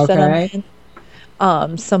page that I'm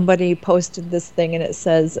in. Somebody posted this thing and it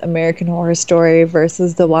says American Horror Story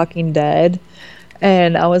versus The Walking Dead.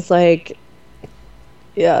 And I was like,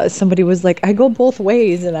 yeah, somebody was like, I go both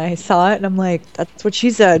ways. And I saw it and I'm like, that's what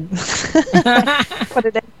she said. Put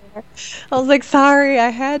it in there. I was like, sorry, I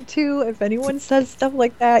had to. If anyone says stuff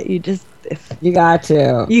like that, you got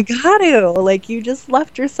to. You got to. Like, you just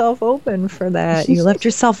left yourself open for that. You left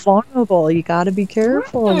yourself vulnerable. You got to be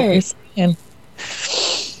careful of what you're saying.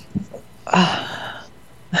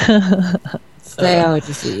 Stay out with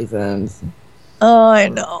the seasons. Oh, I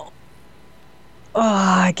know. Oh,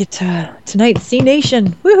 I get to tonight. C Nation.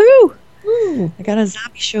 Woohoo! Woo. I got a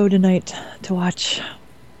zombie show tonight to watch.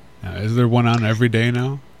 Is there one on every day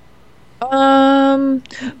now?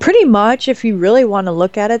 Pretty much. If you really want to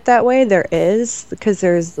look at it that way, there is, because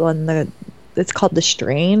there's one it's called The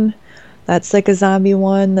Strain. That's like a zombie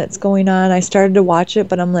one that's going on. I started to watch it,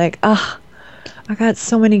 but I'm like, I got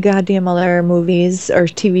so many goddamn other movies or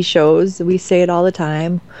TV shows. We say it all the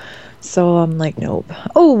time. So I'm like, nope.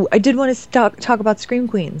 Oh, I did want to talk about Scream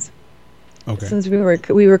Queens. Okay. Since we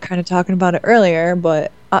were kind of talking about it earlier,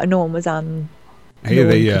 but no one was on. Hey,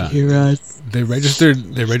 they registered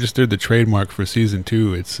the trademark for season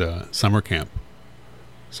 2. It's summer camp.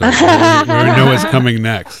 So we know what's coming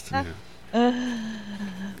next. Yeah.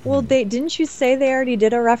 Well, didn't you say they already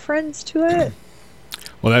did a reference to it?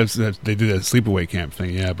 Well, they did a sleepaway camp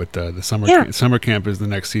thing, yeah. But the summer camp is the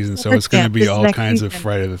next season, so it's going to be all kinds of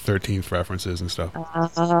Friday the 13th references and stuff.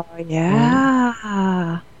 Oh,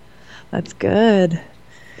 yeah, that's good.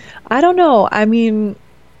 I don't know. I mean,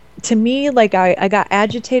 to me, like I got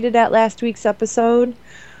agitated at last week's episode,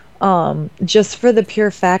 just for the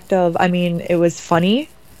pure fact of, I mean, it was funny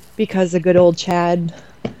because the good old Chad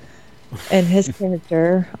and his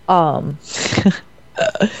character,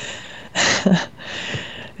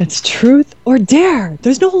 it's truth or dare.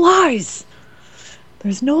 There's no lies.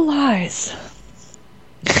 There's no lies.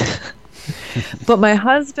 But my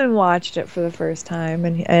husband watched it for the first time,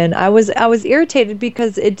 and I was irritated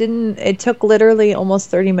because it took literally almost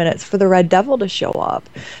 30 minutes for the Red Devil to show up.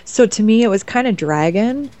 So to me it was kind of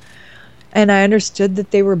dragging, and I understood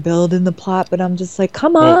that they were building the plot, but I'm just like,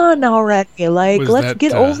 come on already, like let's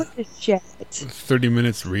get over this shit. 30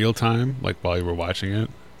 minutes real time, like while you were watching it?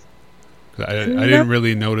 I didn't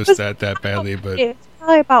really notice that badly, but it's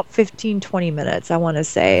probably about 15-20 minutes, I want to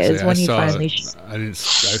say, is when he finally I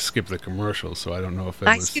skipped the commercials, so I don't know if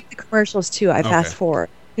I skipped the commercials too. I fast forward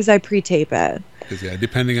because I pre-tape it. Because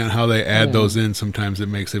depending on how they add those in, sometimes it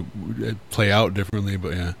makes it play out differently,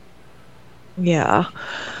 but yeah.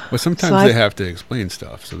 But sometimes they have to explain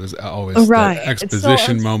stuff, so there's always that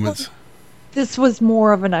exposition moments. This was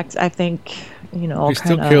more of an I think, He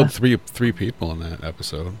still killed three people in that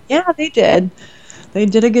episode. Yeah, they did. They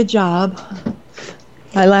did a good job.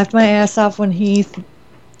 I laughed my ass off when he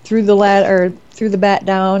threw the bat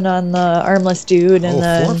down on the armless dude, and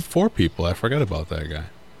then four people. I forgot about that guy.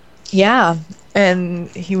 Yeah, and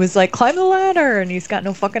he was like, climb the ladder, and he's got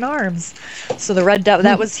no fucking arms. So the Red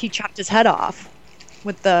Devil, he chopped his head off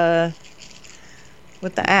with the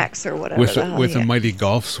axe or whatever. With a mighty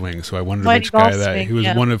golf swing. So I wondered which guy he was.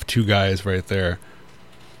 One of two guys right there.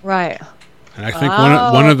 Right. And I think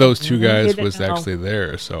one of those two guys was actually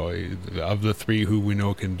there. So of the three who we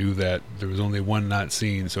know can do that, there was only one not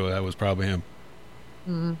seen. So that was probably him.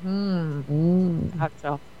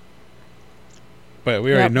 So. But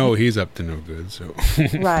we already know he's up to no good. So.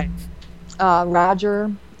 Right.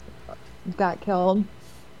 Roger got killed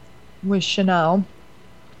with Chanel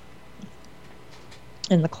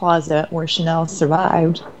in the closet where Chanel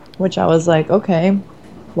survived, which I was like, okay,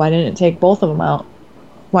 why didn't it take both of them out?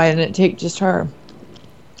 Why didn't it take just her?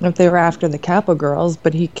 If they were after the Kappa girls,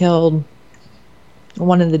 but he killed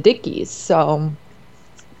one of the Dickies, so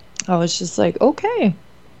I was just like, okay.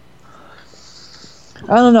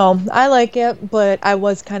 I don't know. I like it, but I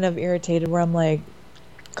was kind of irritated where I'm like,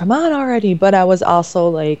 come on already. But I was also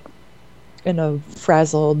like in a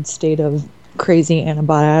frazzled state of crazy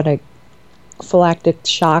anaphylactic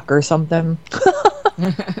shock or something.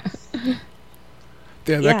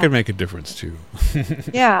 Yeah, that could make a difference too.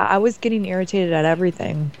 Yeah, I was getting irritated at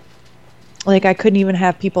everything. Like I couldn't even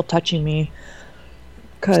have people touching me.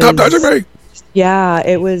 Stop touching me! Yeah,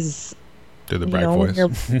 it was. Do the bright voice.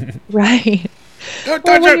 Right. Don't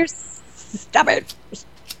touch it! Stop it!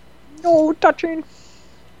 No touching.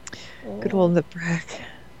 Good old the brick.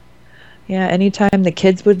 Yeah, anytime the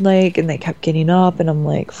kids would and they kept getting up, and I'm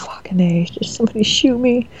like, fucking A, just somebody shoot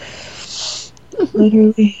me.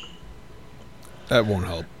 Literally. That won't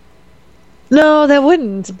help. No, that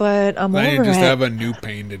wouldn't, but I'm over it. You just have a new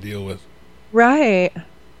pain to deal with. Right.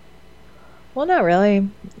 Well, not really,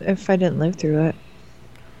 if I didn't live through it.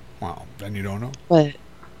 Wow, then you don't know. But,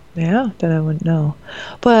 yeah, then I wouldn't know.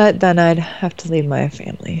 But then I'd have to leave my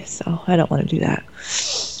family, so I don't want to do that.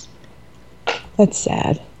 That's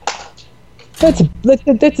sad. That's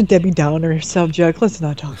a Debbie Downer subject. Let's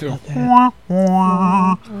not talk about that.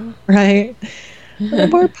 Right? A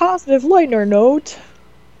more positive, lighter note.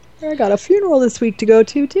 I got a funeral this week to go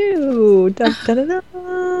to, too. Dun, dun, dun,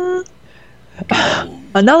 dun.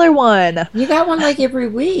 Another one. You got one like every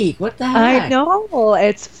week. What the heck? I know.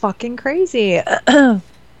 It's fucking crazy.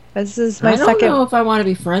 This is my second. I don't know if I want to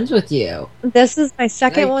be friends with you. This is my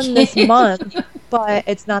second one this month, but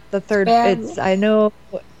it's not the third. I know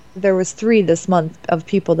there was 3 this month of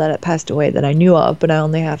people that had passed away that I knew of, but I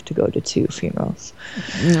only have to go to 2 funerals.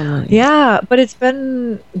 Nice. Yeah, but it's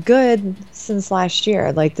been good since last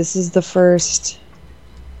year. Like this is the first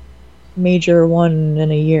major one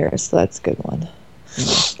in a year, so that's a good one.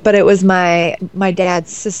 But it was my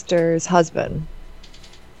dad's sister's husband.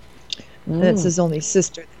 And it's his only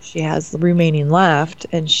sister that she has remaining left,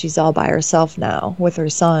 and she's all by herself now with her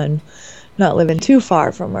son, not living too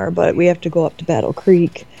far from her, but we have to go up to Battle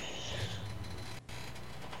Creek.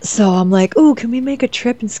 So I'm like, "Ooh, can we make a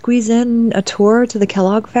trip and squeeze in a tour to the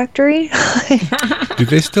Kellogg factory?" Do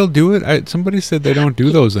they still do it? Somebody said they don't do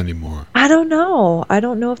those anymore. I don't know. I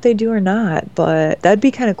don't know if they do or not, but that'd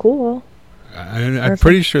be kind of cool. I'm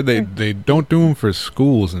pretty sure they don't do them for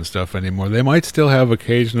schools and stuff anymore. They might still have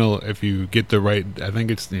occasional, if you get the right, I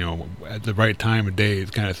think it's, at the right time of day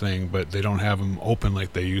kind of thing, but they don't have them open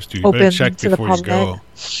like they used to. You better check before you go.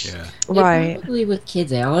 Yeah. Right. Probably with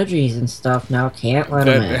kids' allergies and stuff now can't let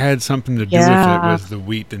them in. That had something to do with it, with the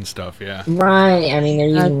wheat and stuff, yeah. Right. I mean, they're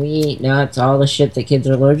using wheat, nuts, all the shit that kids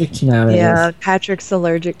are allergic to nowadays. Yeah, Patrick's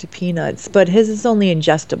allergic to peanuts, but his is only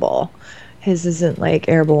ingestible. His isn't like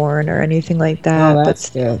airborne or anything like that. Oh, that's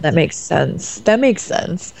good. That makes sense.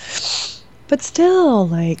 But still,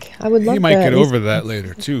 like, I would love. He might get over that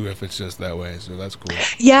later too if it's just that way. So that's cool.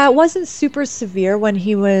 Yeah, it wasn't super severe when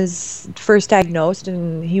he was first diagnosed,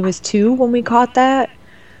 and he was 2 when we caught that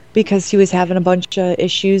because he was having a bunch of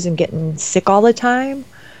issues and getting sick all the time.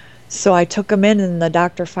 So I took him in, and the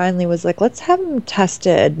doctor finally was like, "Let's have him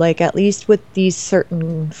tested, like at least with these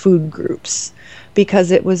certain food groups."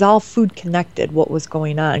 Because it was all food connected, what was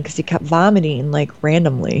going on, because he kept vomiting like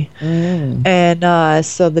randomly. And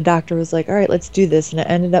so the doctor was like, all right, let's do this. And it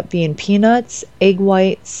ended up being peanuts, egg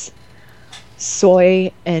whites,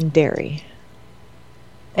 soy, and dairy.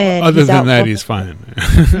 And other than that, he's fine.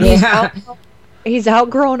 He's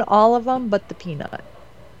outgrown all of them but the peanut.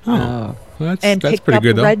 Oh, well, that's picked pretty up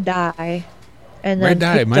good though. Red dye. And red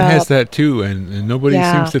dye, mine has that too, and nobody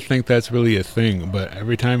seems to think that's really a thing. But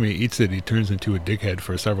every time he eats it, he turns into a dickhead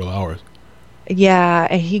for several hours. Yeah,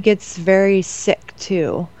 and he gets very sick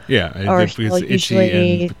too. Yeah, it's itchy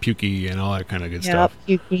and pukey and all that kind of good stuff.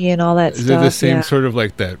 Pukey and all that stuff. Is it the same sort of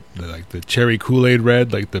like that, like the cherry Kool-Aid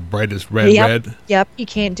red, like the brightest red? Yep, you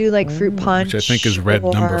can't do like fruit punch, which I think is red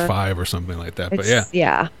number 5 or something like that. But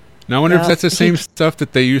yeah. Now, I wonder if that's the same stuff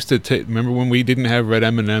that they used to take. Remember when we didn't have red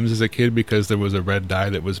M&Ms as a kid because there was a red dye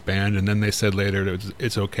that was banned, and then they said later that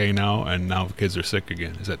it's okay now, and now kids are sick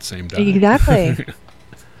again. Is that the same dye? Exactly.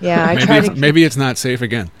 Yeah, maybe it's not safe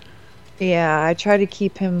again. Yeah, I try to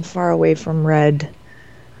keep him far away from red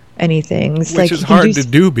anything. Which is hard to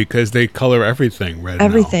do because they color everything red.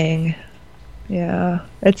 Everything. Yeah,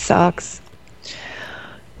 it sucks.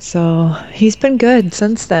 So he's been good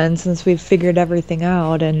since then, since we've figured everything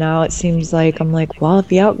out. And now it seems like I'm like, well, if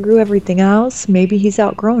he outgrew everything else, maybe he's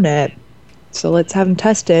outgrown it. So let's have him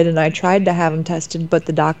tested. And I tried to have him tested, but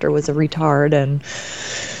the doctor was a retard and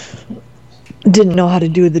didn't know how to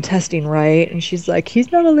do the testing right. And she's like,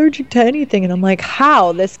 he's not allergic to anything. And I'm like,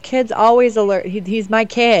 how? This kid's always allergic. He's my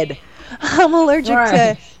kid. I'm allergic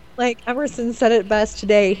to... Like, Emerson said it best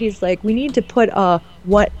today. He's like, we need to put a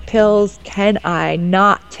what pills can I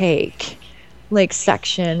not take, like,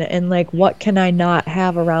 section. And, like, what can I not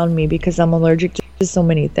have around me because I'm allergic to so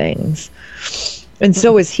many things. And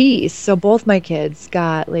so is he. So both my kids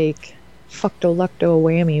got, like, fucto-lucto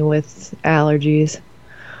whammy with allergies.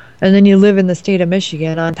 And then you live in the state of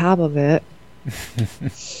Michigan on top of it.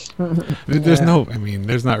 There's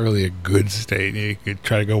not really a good state. You could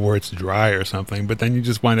try to go where it's dry or something, but then you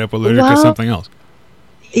just wind up allergic to something else.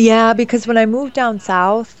 Yeah, because when I moved down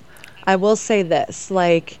south, I will say this,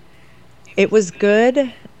 like, it was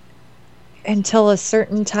good until a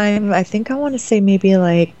certain time. I think I want to say maybe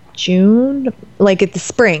like June, like in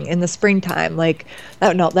the springtime. Like,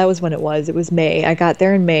 that was when it was May. I got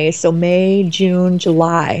there in May, so May, June,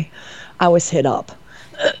 July, I was hit up.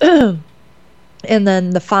 And then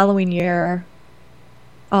the following year,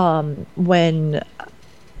 when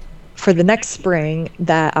for the next spring,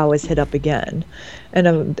 that I was hit up again.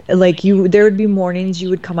 And there would be mornings you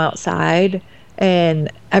would come outside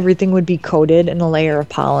and everything would be coated in a layer of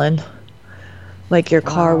pollen. Like your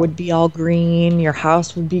car would be all green, your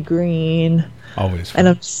house would be green. Always fun. And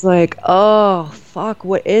I'm just like, oh, fuck,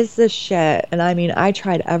 what is this shit? And I mean, I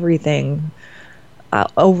tried everything.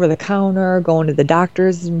 Over the counter, going to the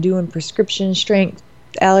doctors and doing prescription strength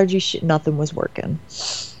allergy shit, nothing was working.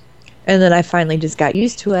 And then I finally just got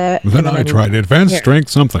used to it. Then I tried advanced strength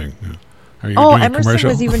something. Are you doing Emerson a commercial?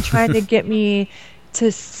 Was even trying to get me to,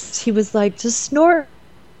 he was like, just snort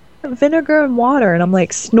vinegar and water. And I'm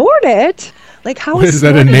like, snort it? Like, how is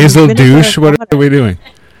that a nasal douche? What are we doing?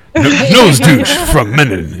 Nose douche from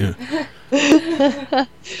Menon. Yeah.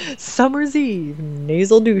 Summer's Eve,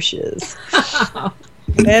 nasal douches.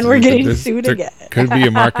 And we're getting sued again. Could be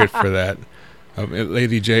a market for that.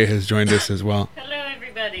 Lady J has joined us as well. Hello,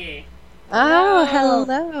 everybody. Oh,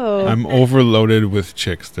 hello. I'm overloaded with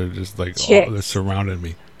chicks. They're just like, they're surrounding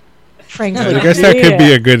me. Frankly, I guess that could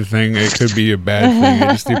be a good thing. It could be a bad thing.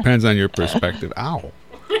 It just depends on your perspective. Ow.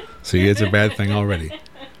 See, it's a bad thing already.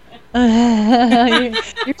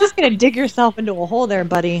 You're just gonna dig yourself into a hole there,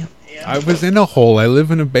 buddy. Yeah. I was in a hole. I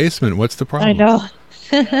live in a basement. What's the problem? I know.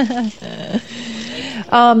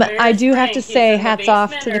 I do have to say, hats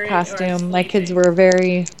off to the costume. My kids were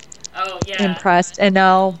very impressed, and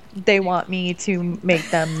now they want me to make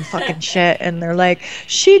them fucking shit, and they're like,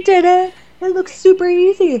 "She did it. It looks super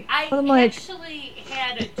easy." I'm like, actually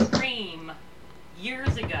had a dream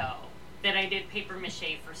years ago that I did paper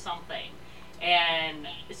mache for something, and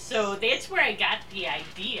so that's where I got the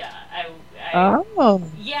idea. oh,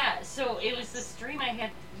 Yeah, so it was this dream I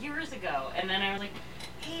had years ago, and then I was like,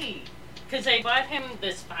 hey, because I bought him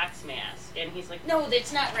this fox mask, and he's like, no,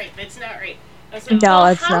 that's not right, that's not right. I was like, no, well,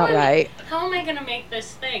 it's not right. How am I going to make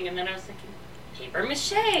this thing? And then I was thinking, paper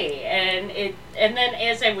mache, and then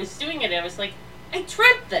as I was doing it, I was like, I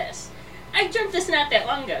dreamt this not that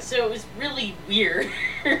long ago, so it was really weird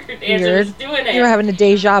as I was doing it. You were having a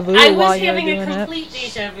deja vu I while was you were having doing a it. complete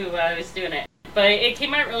deja vu while I was doing it. But it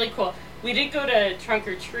came out really cool. We did go to Trunk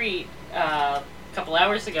or Treat a couple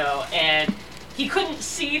hours ago, and he couldn't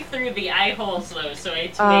see through the eye holes, though, so I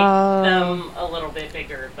had to make them a little bit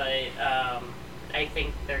bigger. But I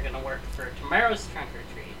think they're going to work for tomorrow's Trunk or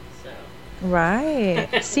Treat. So. Right.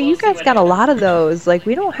 See, you guys got a lot of those. Like,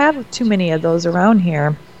 we don't have too many of those around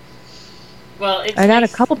here. Well, I got a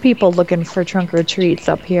couple people looking for trunk or treats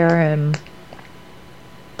up here,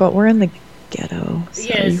 but we're in the ghetto,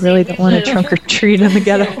 so you really don't want to trunk or treat in the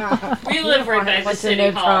ghetto. We live right by the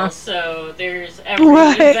city hall, so there's every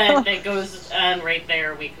event that goes on right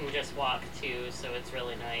there we can just walk to, so it's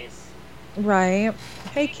really nice. Right.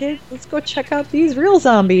 Hey, kids, let's go check out these real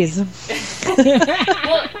zombies.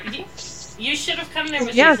 Well, you should have come there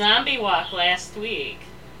with your zombie walk last week.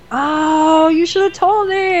 Oh, you should have told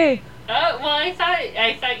me. Oh, well, I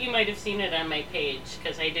thought you might have seen it on my page,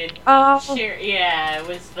 because I did share. Yeah, it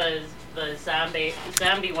was the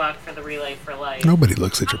zombie walk for the Relay for Life. Nobody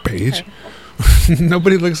looks at your page.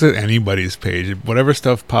 Nobody looks at anybody's page. Whatever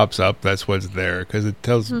stuff pops up, that's what's there, because it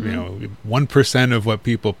tells 1% of what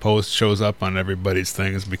people post shows up on everybody's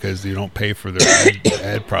things because you don't pay for their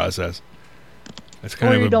ad process. That's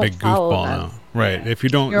kind of a big goofball now, right? If you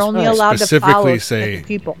don't, you're only allowed specifically to say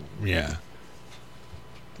people. Yeah.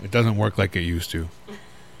 It doesn't work like it used to.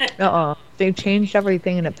 They've changed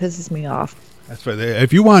everything, and it pisses me off. That's right.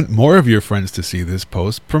 If you want more of your friends to see this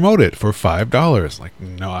post, promote it for $5. Like,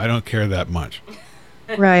 no, I don't care that much.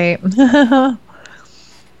 Right.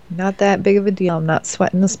 Not that big of a deal. I'm not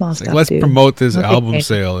sweating the small stuff. Let's promote this album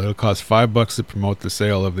sale. It'll cost $5 to promote the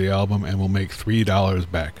sale of the album, and we'll make $3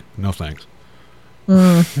 back. No thanks.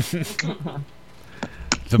 The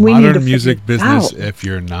modern music business if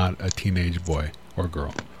you're not a teenage boy or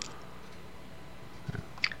girl.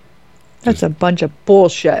 That's a bunch of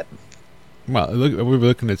bullshit. Well, look, we were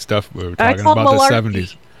looking at stuff. We were talking about the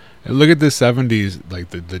 70s. And look at the 70s,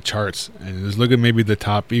 like the charts, and just look at maybe the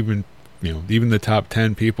top, even the top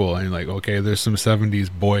 10 people, and like, okay, there's some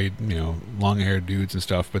 70s boy, long-haired dudes and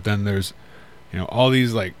stuff, but then there's, all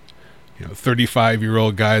these like,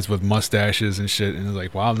 35-year-old guys with mustaches and shit, and it's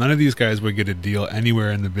like, wow, none of these guys would get a deal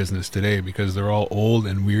anywhere in the business today because they're all old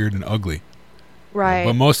and weird and ugly. Right.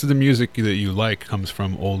 But most of the music that you like comes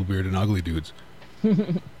from old, weird, and ugly dudes.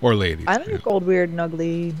 Or ladies. I like old, weird, and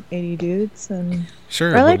ugly 80 dudes, and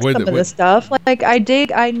sure, I like some of the stuff. Like, I do.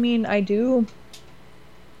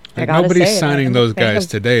 Like, nobody's signing those guys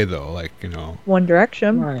today, though. Like, One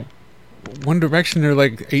Direction. Right. One Direction, they're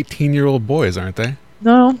like 18-year-old boys, aren't they?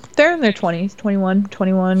 No, they're in their 20s,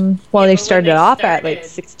 21. Well, they started off at like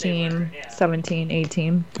 16, 17,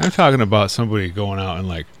 18. I'm talking about somebody going out and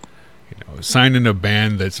like, signing a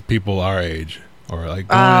band that's people our age. Or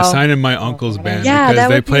like signing my uncle's band because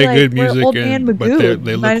they play good music, but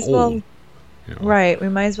they look old. Right, we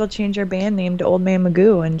might as well change our band name to Old Man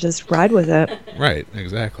Magoo and just ride with it. Right,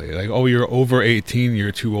 exactly. Like, oh, you're over 18,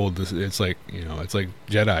 you're too old. It's like it's like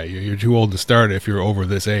Jedi. You're too old to start if you're over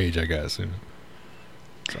this age, I guess. So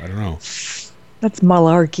I don't know. That's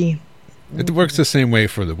malarkey. It works the same way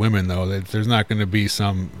for the women, though. There's not going to be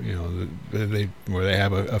some, where they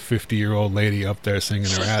have a 50-year-old lady up there singing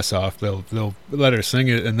her ass off. They'll let her sing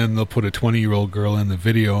it, and then they'll put a 20-year-old girl in the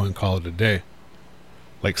video and call it a day.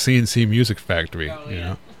 Like CNC Music Factory,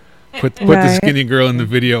 Put the skinny girl in the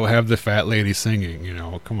video, have the fat lady singing.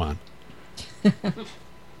 Come on.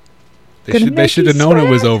 They should have known it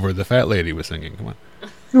was over. The fat lady was singing. Come on.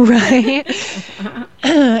 Right.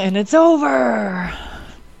 And it's over.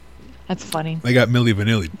 That's funny. They got Milli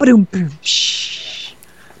Vanilli. Boom, boom, shh.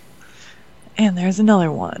 And there's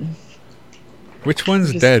another one. Which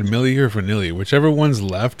one's dead, Milli or Vanilli? Whichever one's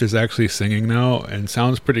left is actually singing now and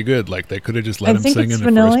sounds pretty good. Like they could have just let him sing in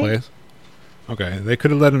the first place. Okay, they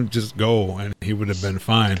could have let him just go, and he would have been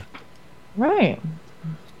fine. Right.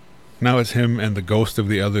 Now it's him and the ghost of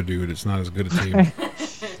the other dude. It's not as good a team.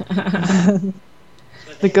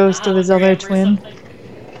 The ghost of his other twin.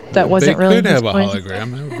 That wasn't they really. They could have a twin.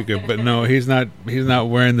 hologram. That would be good. But no, he's not. He's not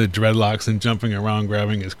wearing the dreadlocks and jumping around,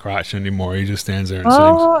 grabbing his crotch anymore. He just stands there and sings.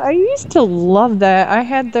 I used to love that. I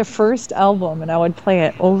had the first album, and I would play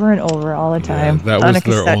it over and over all the time. Yeah, that was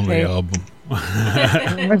their only album.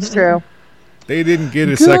 That's true. They didn't get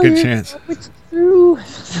a second chance. It's true.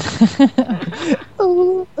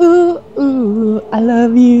 Ooh, ooh, ooh, I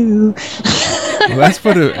love you. Well, that's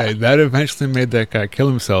what that eventually made that guy kill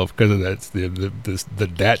himself because of that. The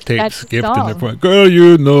dat tape That's skipped the and they're playing, "Girl,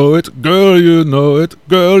 you know it, girl, you know it,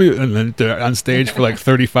 girl, you," and then they're on stage for like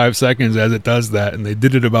 35 seconds as it does that, and they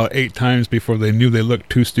did it about 8 times before they knew they looked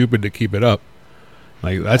too stupid to keep it up.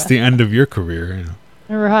 Like that's the end of your career, you know.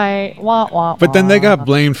 Right. Wah, wah, But then they got wah.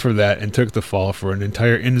 blamed for that and took the fall for an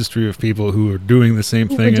entire industry of people who are doing the same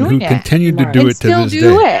thing and who doing it. continue to do And it to still this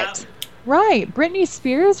do day. it. Right. Britney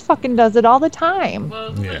Spears fucking does it all the time.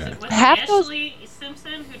 Well, who was Yeah. it? Was it Half those- Ashley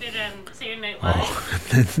Simpson who did Saturday Night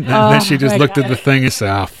Live? Oh, then she just my looked at God. the thing and said,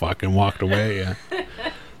 "Ah, fuck," and walked away. Yeah.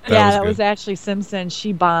 That good. was Ashley Simpson.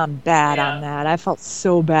 She bombed bad Yeah. on that. I felt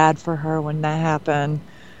so bad for her when that happened.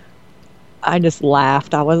 I just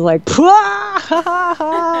laughed. I was like,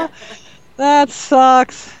 that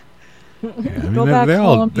sucks. Yeah, I Go mean, back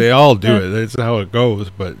home. they all do it. That's how it goes.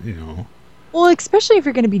 But you know, Well, especially if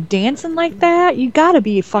you're going to be dancing like that, you got to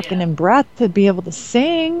be fucking in breath to be able to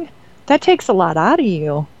sing. That takes a lot out of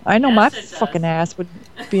you. I know my Yes, it does. fucking ass would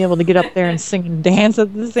be able to get up there and sing and dance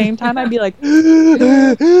at the same time. I'd be like, give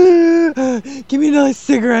me another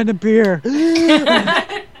cigarette and a beer.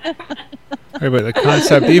 right, but the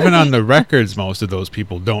concept, even on the records, most of those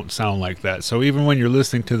people don't sound like that. So even when you're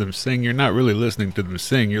listening to them sing, you're not really listening to them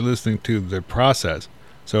sing. You're listening to their process.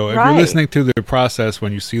 So if you're Right. listening to their process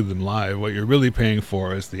when you see them live, what you're really paying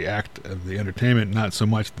for is the act of the entertainment, not so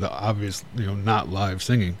much the obvious, not live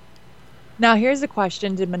singing. Now, here's a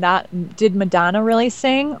question. Did Madonna really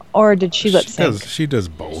sing, or did she lip sync? She does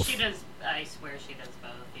both. She does. I swear she does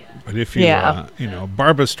both. Yeah. But if you, Yeah.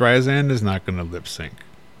 Barbra Streisand is not going to lip sync.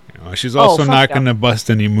 She's also fuck not yeah. going to bust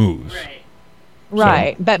any moves. Right.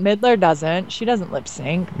 Right. Bette Midler doesn't. She doesn't lip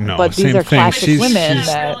sync. No, but these same are thing. classic She's- women she's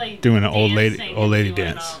that. Really doing an old lady dancing and doing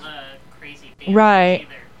dance. all the crazy dances Right. either.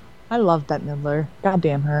 I love Bette Midler. God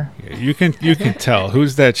damn her. Yeah, you can tell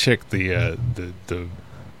who's that chick.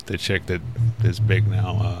 The chick that is big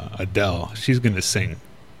now, Adele. She's gonna sing.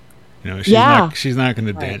 She's not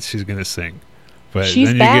gonna dance. She's gonna sing. But She's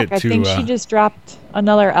then back. you get I to think she just dropped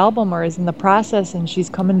another album or is in the process, and she's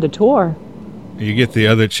coming to tour. you get the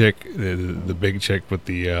other chick, the big chick with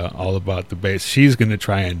the all about the bass. She's gonna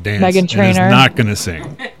try and dance. Meghan and Trainor. is not gonna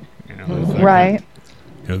sing. It's like, Right.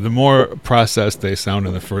 the more processed they sound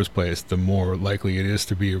in the first place, the more likely it is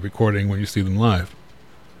to be a recording when you see them live.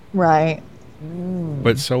 Right.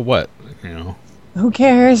 But so what? Who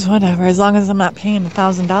cares? Whatever. As long as I'm not paying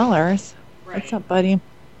 $1,000. Right. What's up, buddy?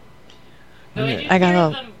 Though I did I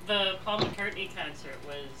got hear a- the Paul McCartney concert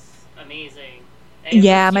was amazing. I have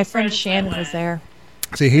Yeah, two my friend friends that Shannon was went. there.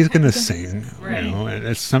 See, he's gonna sing, Right. and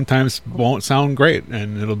it sometimes won't sound great,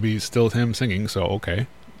 and it'll be still him singing. So okay,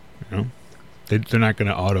 they're not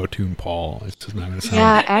gonna auto tune Paul. It's just not gonna sound.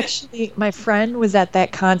 Yeah, actually, my friend was at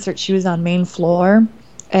that concert. She was on main floor,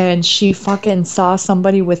 and she fucking saw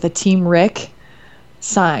somebody with a Team Rick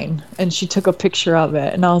sign, and she took a picture of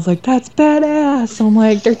it. And I was like, "That's badass." I'm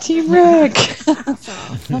like, "They're Team Rick."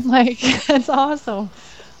 I'm like, "That's awesome."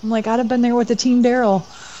 I'm like, "I'd have been there with the Team Daryl."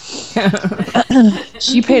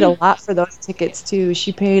 She paid a lot for those tickets too.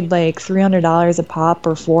 She paid like $300 a pop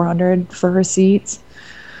or $400 for her seats.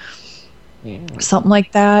 Something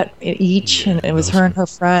like that each, Yeah, and it was those her and her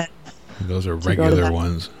friend. Those are to go to regular that.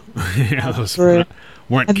 ones. Those Right.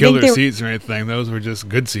 weren't I think killer they were- seats or anything. Those were just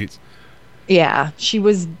good seats. Yeah, she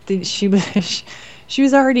was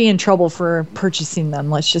already in trouble for purchasing them.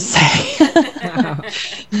 Let's just say.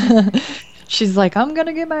 She's like, I'm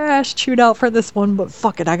gonna get my ass chewed out for this one, but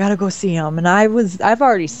fuck it, I gotta go see him. And I've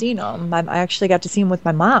already seen him. I actually got to see him with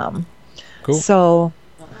my mom. Cool. So,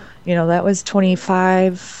 that was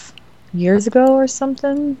 25 years ago or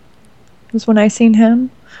something. Was when I seen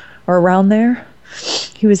him, or around there.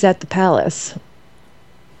 He was at the Palace.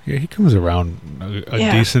 Yeah, he comes around a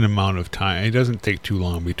Yeah. decent amount of time. It doesn't take too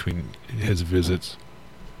long between his visits,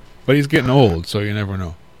 but he's getting old, so you never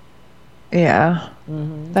know. Yeah.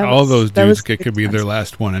 That All was- those that was dudes could be their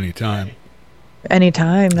last one anytime.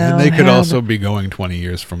 anytime now. And they could yeah. also be going 20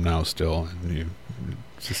 years from now still. And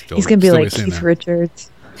it's just still He's gonna be still like sitting Keith there. Richards.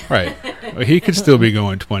 Right. Well, he could still be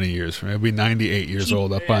going 20 years from now. He'll be 98 years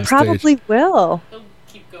old up on Probably stage. will. He'll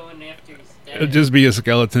keep going after he's It'll dead. just be a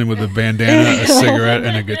skeleton with a bandana, a cigarette,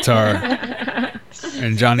 and a guitar.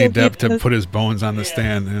 And Johnny Depp to put his bones on the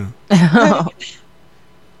stand. You know.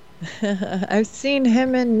 I've seen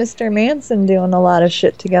him and Mr. Manson doing a lot of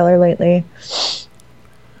shit together lately.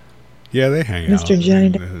 Yeah, they hang Mr. out.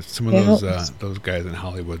 Johnny Some of those guys in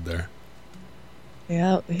Hollywood there.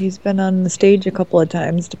 Yeah, he's been on the stage a couple of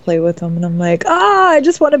times to play with him, and I'm like, I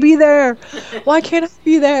just want to be there. Why can't I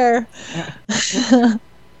be there?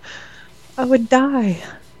 I would die.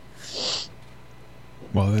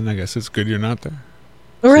 Well, then I guess it's good you're not there.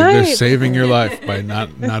 Right? They're saving your life by not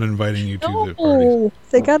inviting you to the parties.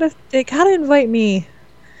 They gotta invite me.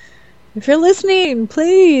 If you're listening,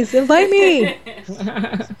 please invite me.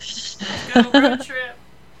 Let's go road trip.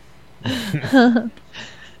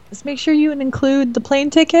 Just make sure you include the plane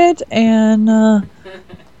ticket and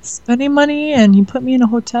spending money, and you put me in a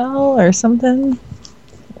hotel or something.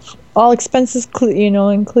 All expenses,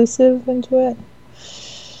 inclusive into it.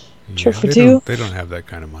 Trip for two. They don't have that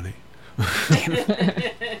kind of money.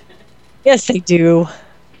 Yes, they do.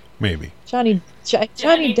 Maybe. Johnny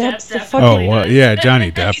Depp's the Depp fucking. Oh, well, yeah,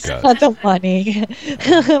 Johnny Depp does. Not the money.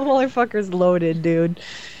 Motherfucker's loaded, dude.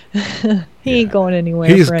 He ain't going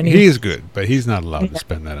anywhere for any. He's good, but he's not allowed to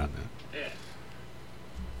spend that on that.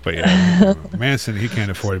 But yeah, Manson, he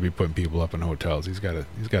can't afford to be putting people up in hotels. He's got to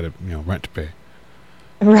rent to pay.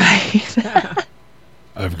 Right.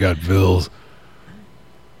 I've got bills.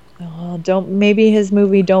 Oh, maybe his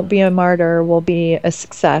movie "Don't Be a Martyr" will be a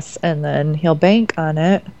success, and then he'll bank on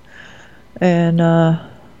it, and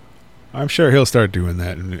I'm sure he'll start doing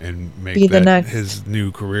that and make be that his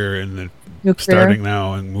new career and starting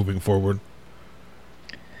now and moving forward.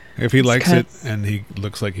 If he likes it and he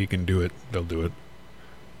looks like he can do it, they'll do it.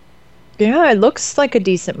 Yeah, it looks like a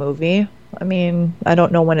decent movie. I mean, I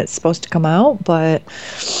don't know when it's supposed to come out, but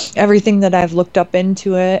everything that I've looked up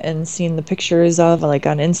into it and seen the pictures of, like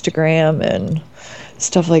on Instagram and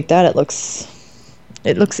stuff like that, it looks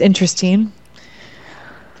interesting.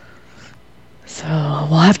 So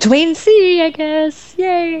we'll have to wait and see, I guess.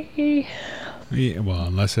 Yay! Yeah, well,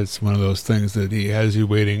 unless it's one of those things that he has you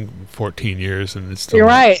waiting 14 years and it's still. You're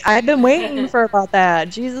right. I've been waiting for about that.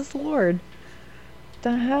 Jesus Lord.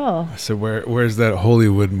 The hell? So where's that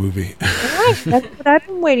Hollywood movie? Right, that's what I've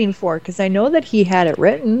been waiting for, because I know that he had it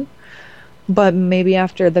written, but maybe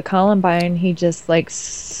after the Columbine he just like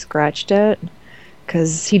scratched it,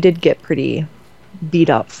 because he did get pretty beat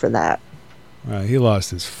up for that. He lost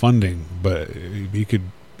his funding, but he could,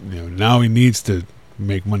 now he needs to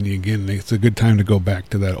make money again. It's a good time to go back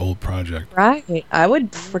to that old project. Right. I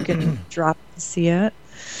would freaking drop to see it.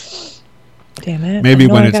 Damn it. Maybe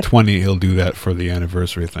when it's 20, he'll do that for the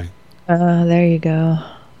anniversary thing. There you go.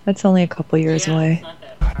 That's only a couple years away. It's not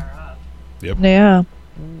that far off. Yep. Yeah.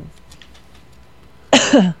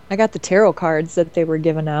 I got the tarot cards that they were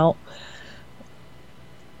giving out.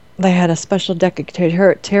 They had a special deck of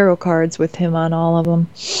tarot cards with him on all of them.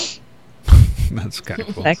 That's kind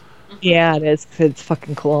of cool. Yeah, it is. It's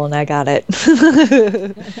fucking cool, and I got it.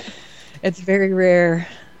 It's very rare.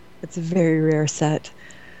 It's a very rare set.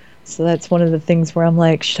 So that's one of the things where I'm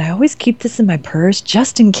like, should I always keep this in my purse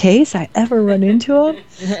just in case I ever run into him?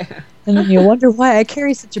 And then you wonder why I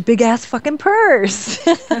carry such a big ass fucking purse.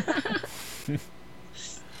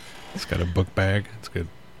 It's got a book bag. It's good.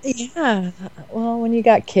 Yeah. Well, when you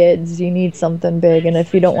got kids, you need something big. And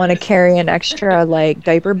if you don't want to carry an extra like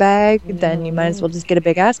diaper bag, then you might as well just get a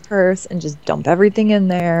big ass purse and just dump everything in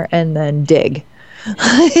there and then dig.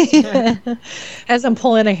 As I'm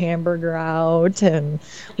pulling a hamburger out and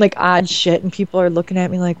like odd shit, and people are looking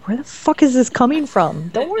at me like, where the fuck is this coming from?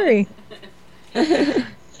 Don't worry. Yeah,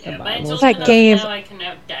 mine's old That enough game. now I can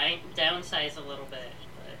have downsize a little bit.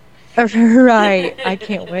 Right. I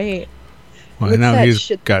can't wait. Well, What's now that he's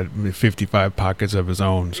shit? got 55 pockets of his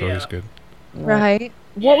own, so Yeah. he's good. Right.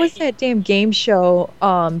 Yeah, What was that damn game show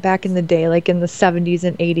back in the day, like in the 70s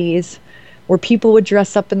and 80s, where people would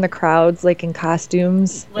dress up in the crowds like in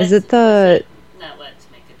costumes? Is it the... Not Let's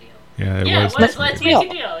Make a Deal. Yeah, it Yeah, was. it was Let's Let's Make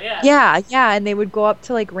Make a Deal, yeah. Yeah, and they would go up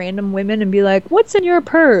to like random women and be like, what's in your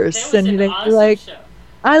purse? That was And an they'd be awesome like, show.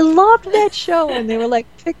 I loved that show. And they were like,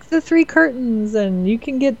 pick the 3 curtains and you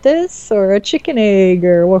can get this or a chicken egg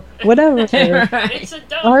or whatever. It's a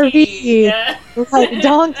donkey. RV. Yeah. Like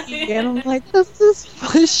donkey. And I'm like, this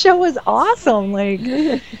show is awesome. Like,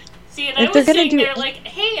 See, and I if they're was gonna sitting do there like,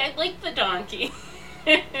 hey, I like the donkey.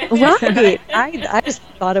 right. I just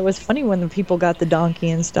thought it was funny when the people got the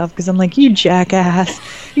donkey and stuff, because I'm like, you jackass.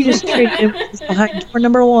 You just traded him behind door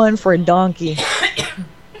number 1 for a donkey.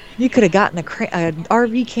 You could have gotten an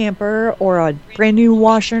RV camper or a brand new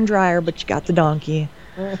washer and dryer, but you got the donkey.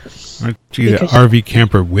 Why don't you get an RV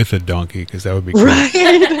camper with a donkey? Because that would be cool.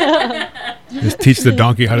 Right. Just teach the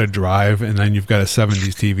donkey how to drive, and then you've got a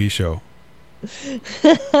 70s TV show.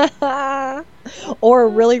 Or a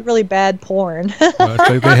really, really bad porn. Well, it's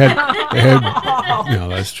like they had,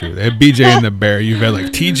 that's true. They had BJ and the Bear. You've got like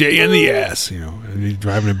TJ and the Ass, and he's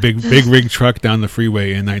driving a big rig truck down the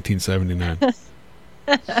freeway in 1979.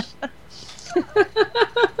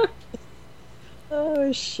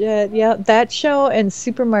 Oh shit. Yeah, that show and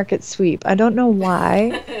Supermarket Sweep. I don't know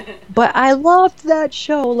why, but I loved that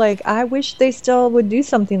show. Like, I wish they still would do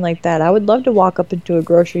something like that. I would love to walk up into a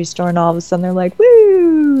grocery store and all of a sudden they're like,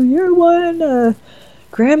 "Woo, you're won a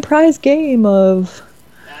grand prize game of..."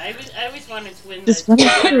 I always wanted to win the Toys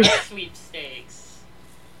R Us sweepstakes.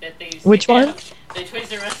 That they used Which one? The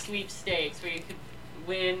Toys R Us sweepstakes, where you could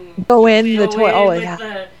win. Go in the toy. Oh, with yeah.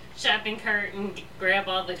 The shopping cart and grab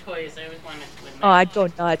all the toys. I always wanted to win that. Oh, I'd go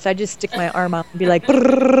nuts. I'd just stick my arm out and be like,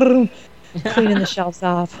 cleaning the shelves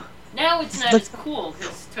off. Now it's not as cool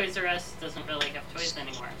because Toys R Us doesn't really have toys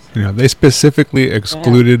anymore. So. They specifically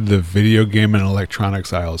excluded the video game and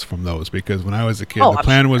electronics aisles from those because when I was a kid, the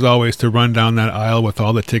plan was always to run down that aisle with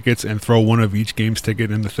all the tickets and throw one of each game's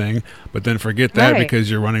ticket in the thing. But then forget that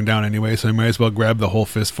because you're running down anyway, so you might as well grab the whole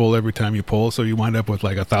fistful every time you pull. So you wind up with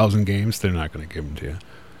like 1,000 games. They're not going to give them to you.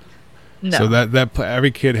 No. So that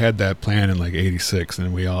every kid had that plan in like '86,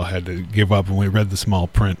 and we all had to give up when we read the small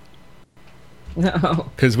print.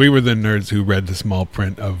 No, because we were the nerds who read the small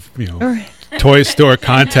print of toy store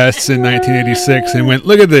contests in 1986 and went,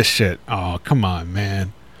 "Look at this shit! Oh, come on,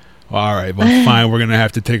 man! Well, all right, well, fine. We're gonna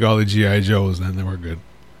have to take all the GI Joes, then we're good."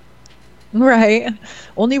 Right,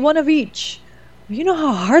 only one of each. You know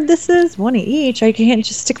how hard this is? One of each. I can't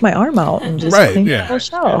just stick my arm out and just clean the whole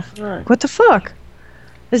shelf. Right. What the fuck?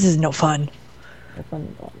 This is no fun.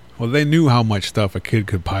 Well, they knew how much stuff a kid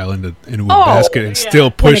could pile into a basket and still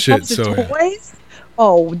push it. So toys,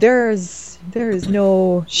 there is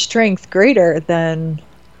no strength greater than.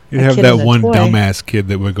 You'd have that one dumbass kid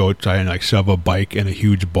that would go try and like shove a bike and a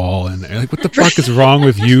huge ball, and like, what the fuck is wrong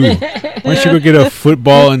with you? Why don't you go get a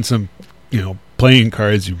football and some, playing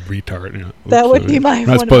cards, you retard. Oops, that would be my. We're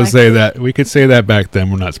not supposed to say that. We could say that back then.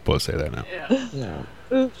 We're not supposed to say that now. Yeah.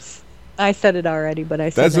 Oops. I said it already, but I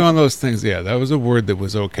said that's one of those things. Yeah, that was a word that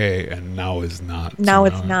was okay, and now is not. Now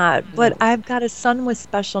it's not. But I've got a son with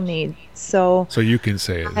special needs, so you can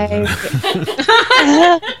say it.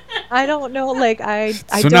 I don't know. Like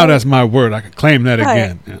So now that's my word. I can claim that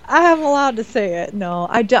again. Yeah. I am allowed to say it. No,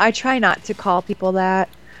 I try not to call people that.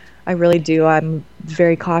 I really do. I'm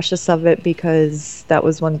very cautious of it because that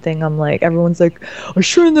was one thing. I'm like, everyone's like, I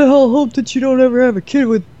sure in the hell hope that you don't ever have a kid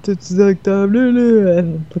with that's like that.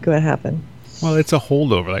 And look what happened. Well, it's a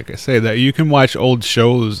holdover. Like I say, that you can watch old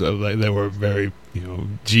shows of like that were very,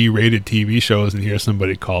 G-rated TV shows and hear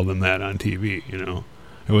somebody call them that on TV.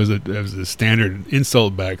 It was a standard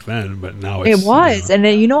insult back then, but now it's. It was, and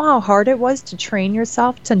then, you know how hard it was to train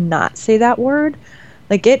yourself to not say that word.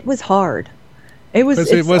 Like, it was hard. It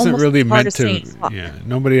wasn't really meant to. Yeah,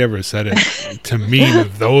 nobody ever said it to mean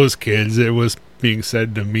of those kids. It was being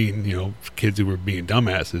said to mean, kids who were being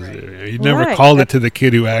dumbasses. Right. You never called it to the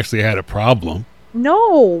kid who actually had a problem.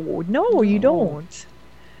 No, you don't.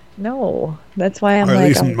 No, that's why I'm or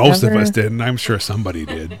like. At least most of us did, and I'm sure somebody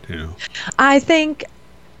did. I think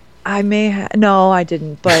I may have. No, I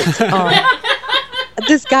didn't. But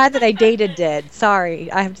this guy that I dated did.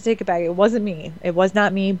 Sorry, I have to take it back. It wasn't me. It was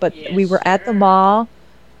not me. But we were at the mall,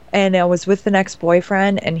 and I was with an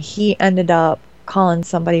ex-boyfriend, and he ended up calling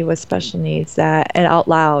somebody with special needs that and out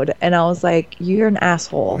loud, and I was like, "You're an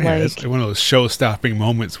asshole!" Yeah, it's one of those show-stopping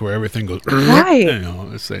moments where everything goes right.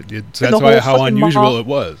 That's how unusual mall. It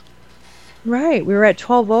was. Right, we were at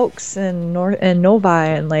 12 Oaks and Novi,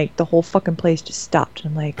 and like the whole fucking place just stopped.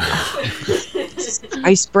 And I'm like,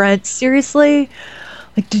 Ice Brent, seriously?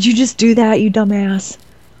 Like, did you just do that, you dumbass?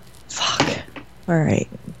 Fuck. All right.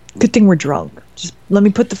 Good thing we're drunk. Just let me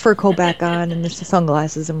put the fur coat back on and the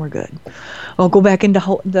sunglasses, and we're good. I'll go back into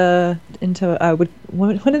what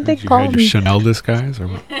did they call me? Chanel disguise or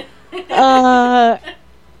what?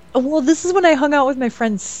 Well, this is when I hung out with my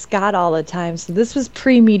friend Scott all the time. So this was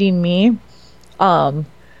pre-meeting me. But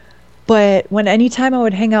anytime I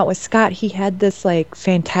would hang out with Scott, he had this like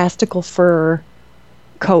fantastical fur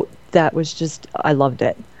coat that was just, I loved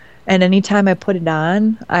it. And anytime I put it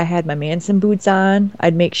on, I had my Manson boots on.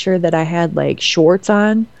 I'd make sure that I had like shorts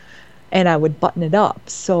on, and I would button it up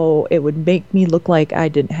so it would make me look like I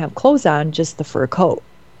didn't have clothes on, just the fur coat.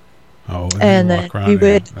 Oh, and then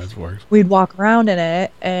we'd walk around in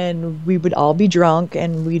it, and we would all be drunk,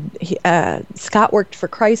 and Scott worked for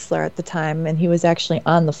Chrysler at the time, and he was actually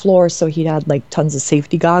on the floor, so he had like tons of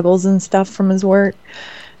safety goggles and stuff from his work,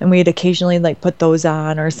 and we'd occasionally like put those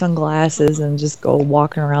on or sunglasses and just go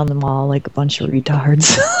walking around the mall like a bunch of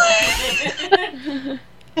retards.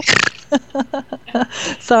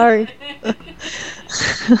 Sorry.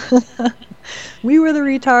 We were the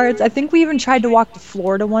retards. I think we even tried to walk to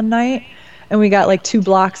Florida one night, and we got like 2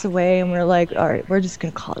 blocks away, and we were like, all right, we're just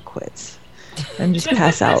going to call it quits and just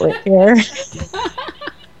pass out right here.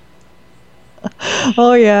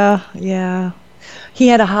 Oh, yeah. Yeah. He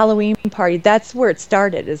had a Halloween party. That's where it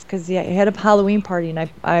started, is because he had a Halloween party, and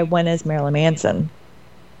I went as Marilyn Manson.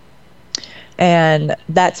 And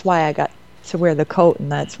that's why I got to wear the coat,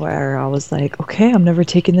 and that's where I was like, okay, I'm never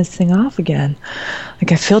taking this thing off again.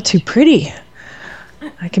 Like, I feel too pretty.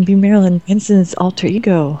 I can be Marilyn Manson's alter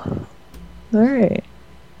ego. All right.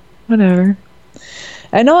 Whatever.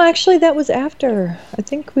 I know, actually, that was after. I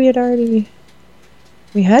think we had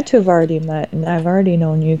to have already met, and I've already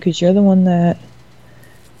known you because you're the one that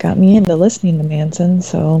got me into listening to Manson,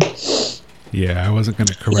 so... Yeah, I wasn't going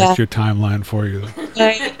to correct your timeline for you.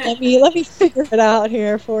 Let me figure it out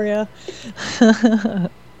here for you.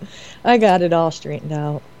 I got it all straightened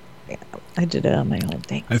out. Yeah, I did it on my own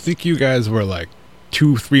thing. I think you guys were like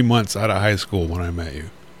 2-3 months out of high school when I met you.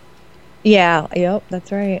 Yeah, yep,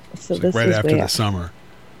 that's right. So this was right after the summer.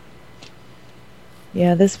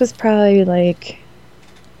 Yeah, this was probably like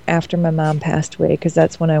after my mom passed away, because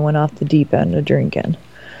that's when I went off the deep end of drinking.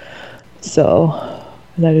 So...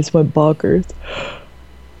 And I just went bonkers.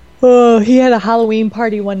 Oh, he had a Halloween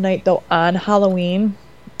party one night, though, on Halloween,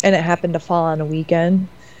 and it happened to fall on a weekend.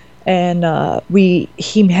 And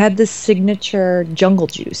he had this signature jungle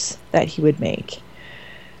juice that he would make.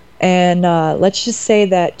 And let's just say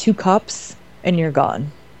that 2 cups, and you're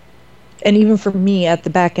gone. And even for me, at the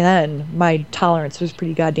back end, my tolerance was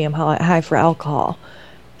pretty goddamn high for alcohol.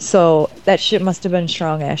 So that shit must have been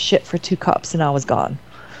strong-ass shit for 2 cups, and I was gone.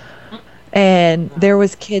 And there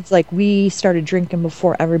was kids, like, we started drinking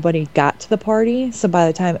before everybody got to the party. So by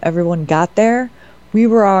the time everyone got there, we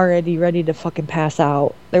were already ready to fucking pass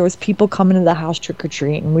out. There was people coming to the house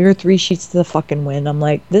trick-or-treat, and we were 3 sheets to the fucking wind. I'm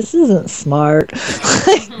like, this isn't smart.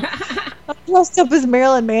 I'm dressed up as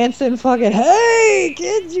Marilyn Manson, fucking, hey,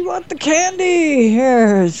 kids, you want the candy?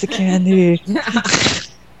 Here's the candy.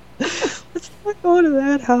 Let's not go to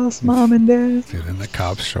that house, Mom and Dad. Dude, then the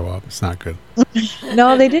cops show up. It's not good.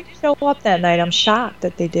 No, they didn't show up that night. I'm shocked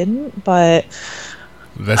that they didn't, but...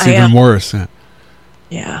 That's even worse.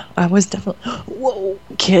 Yeah, I was definitely... Whoa,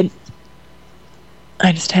 kid.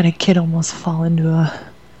 I just had a kid almost fall into a...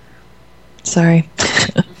 Sorry.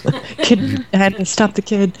 Kid, I had to stop the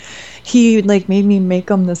kid. He, like, made me make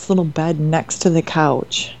him this little bed next to the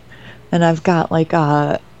couch. And I've got, like,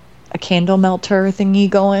 a candle melter thingy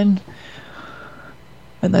going,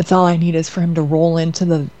 and that's all I need is for him to roll into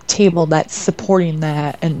the table that's supporting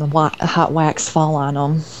that, and the hot wax fall on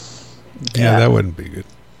him. Yeah, that wouldn't be good.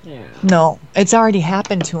 Yeah. No, it's already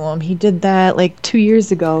happened to him. He did that like 2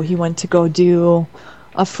 years ago. He went to go do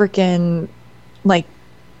a freaking like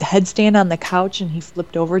headstand on the couch, and he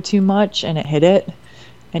flipped over too much, and it hit it.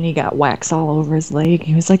 And he got wax all over his leg.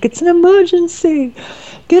 He was like, it's an emergency.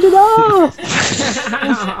 Get it off.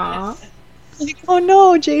 Like, oh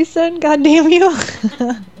no, Jason. God damn you.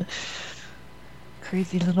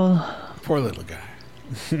 Crazy little... Poor little guy.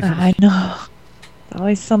 I know.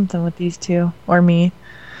 Always something with these two. Or me.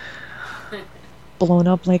 Blown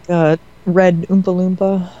up like a red Oompa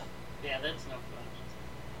Loompa. Yeah, that's no fun.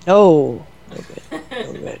 No. No good.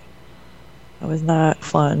 No good. That was not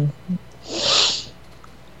fun.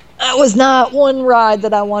 That was not one ride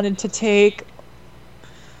that I wanted to take.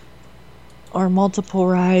 Or multiple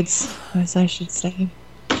rides, as I should say.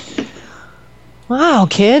 Wow,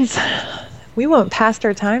 kids. We went past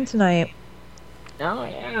our time tonight. Oh,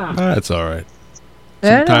 yeah. That's all right.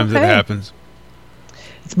 Sometimes it happens.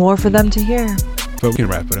 It's more for them to hear. But we can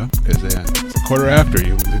wrap it up, because it's a quarter after.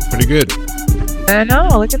 You did pretty good. I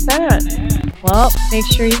know, look at that. Well, make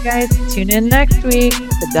sure you guys tune in next week.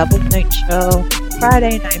 The Double Night Show,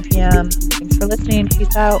 Friday, 9 p.m. Thanks for listening.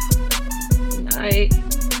 Peace out. Good night.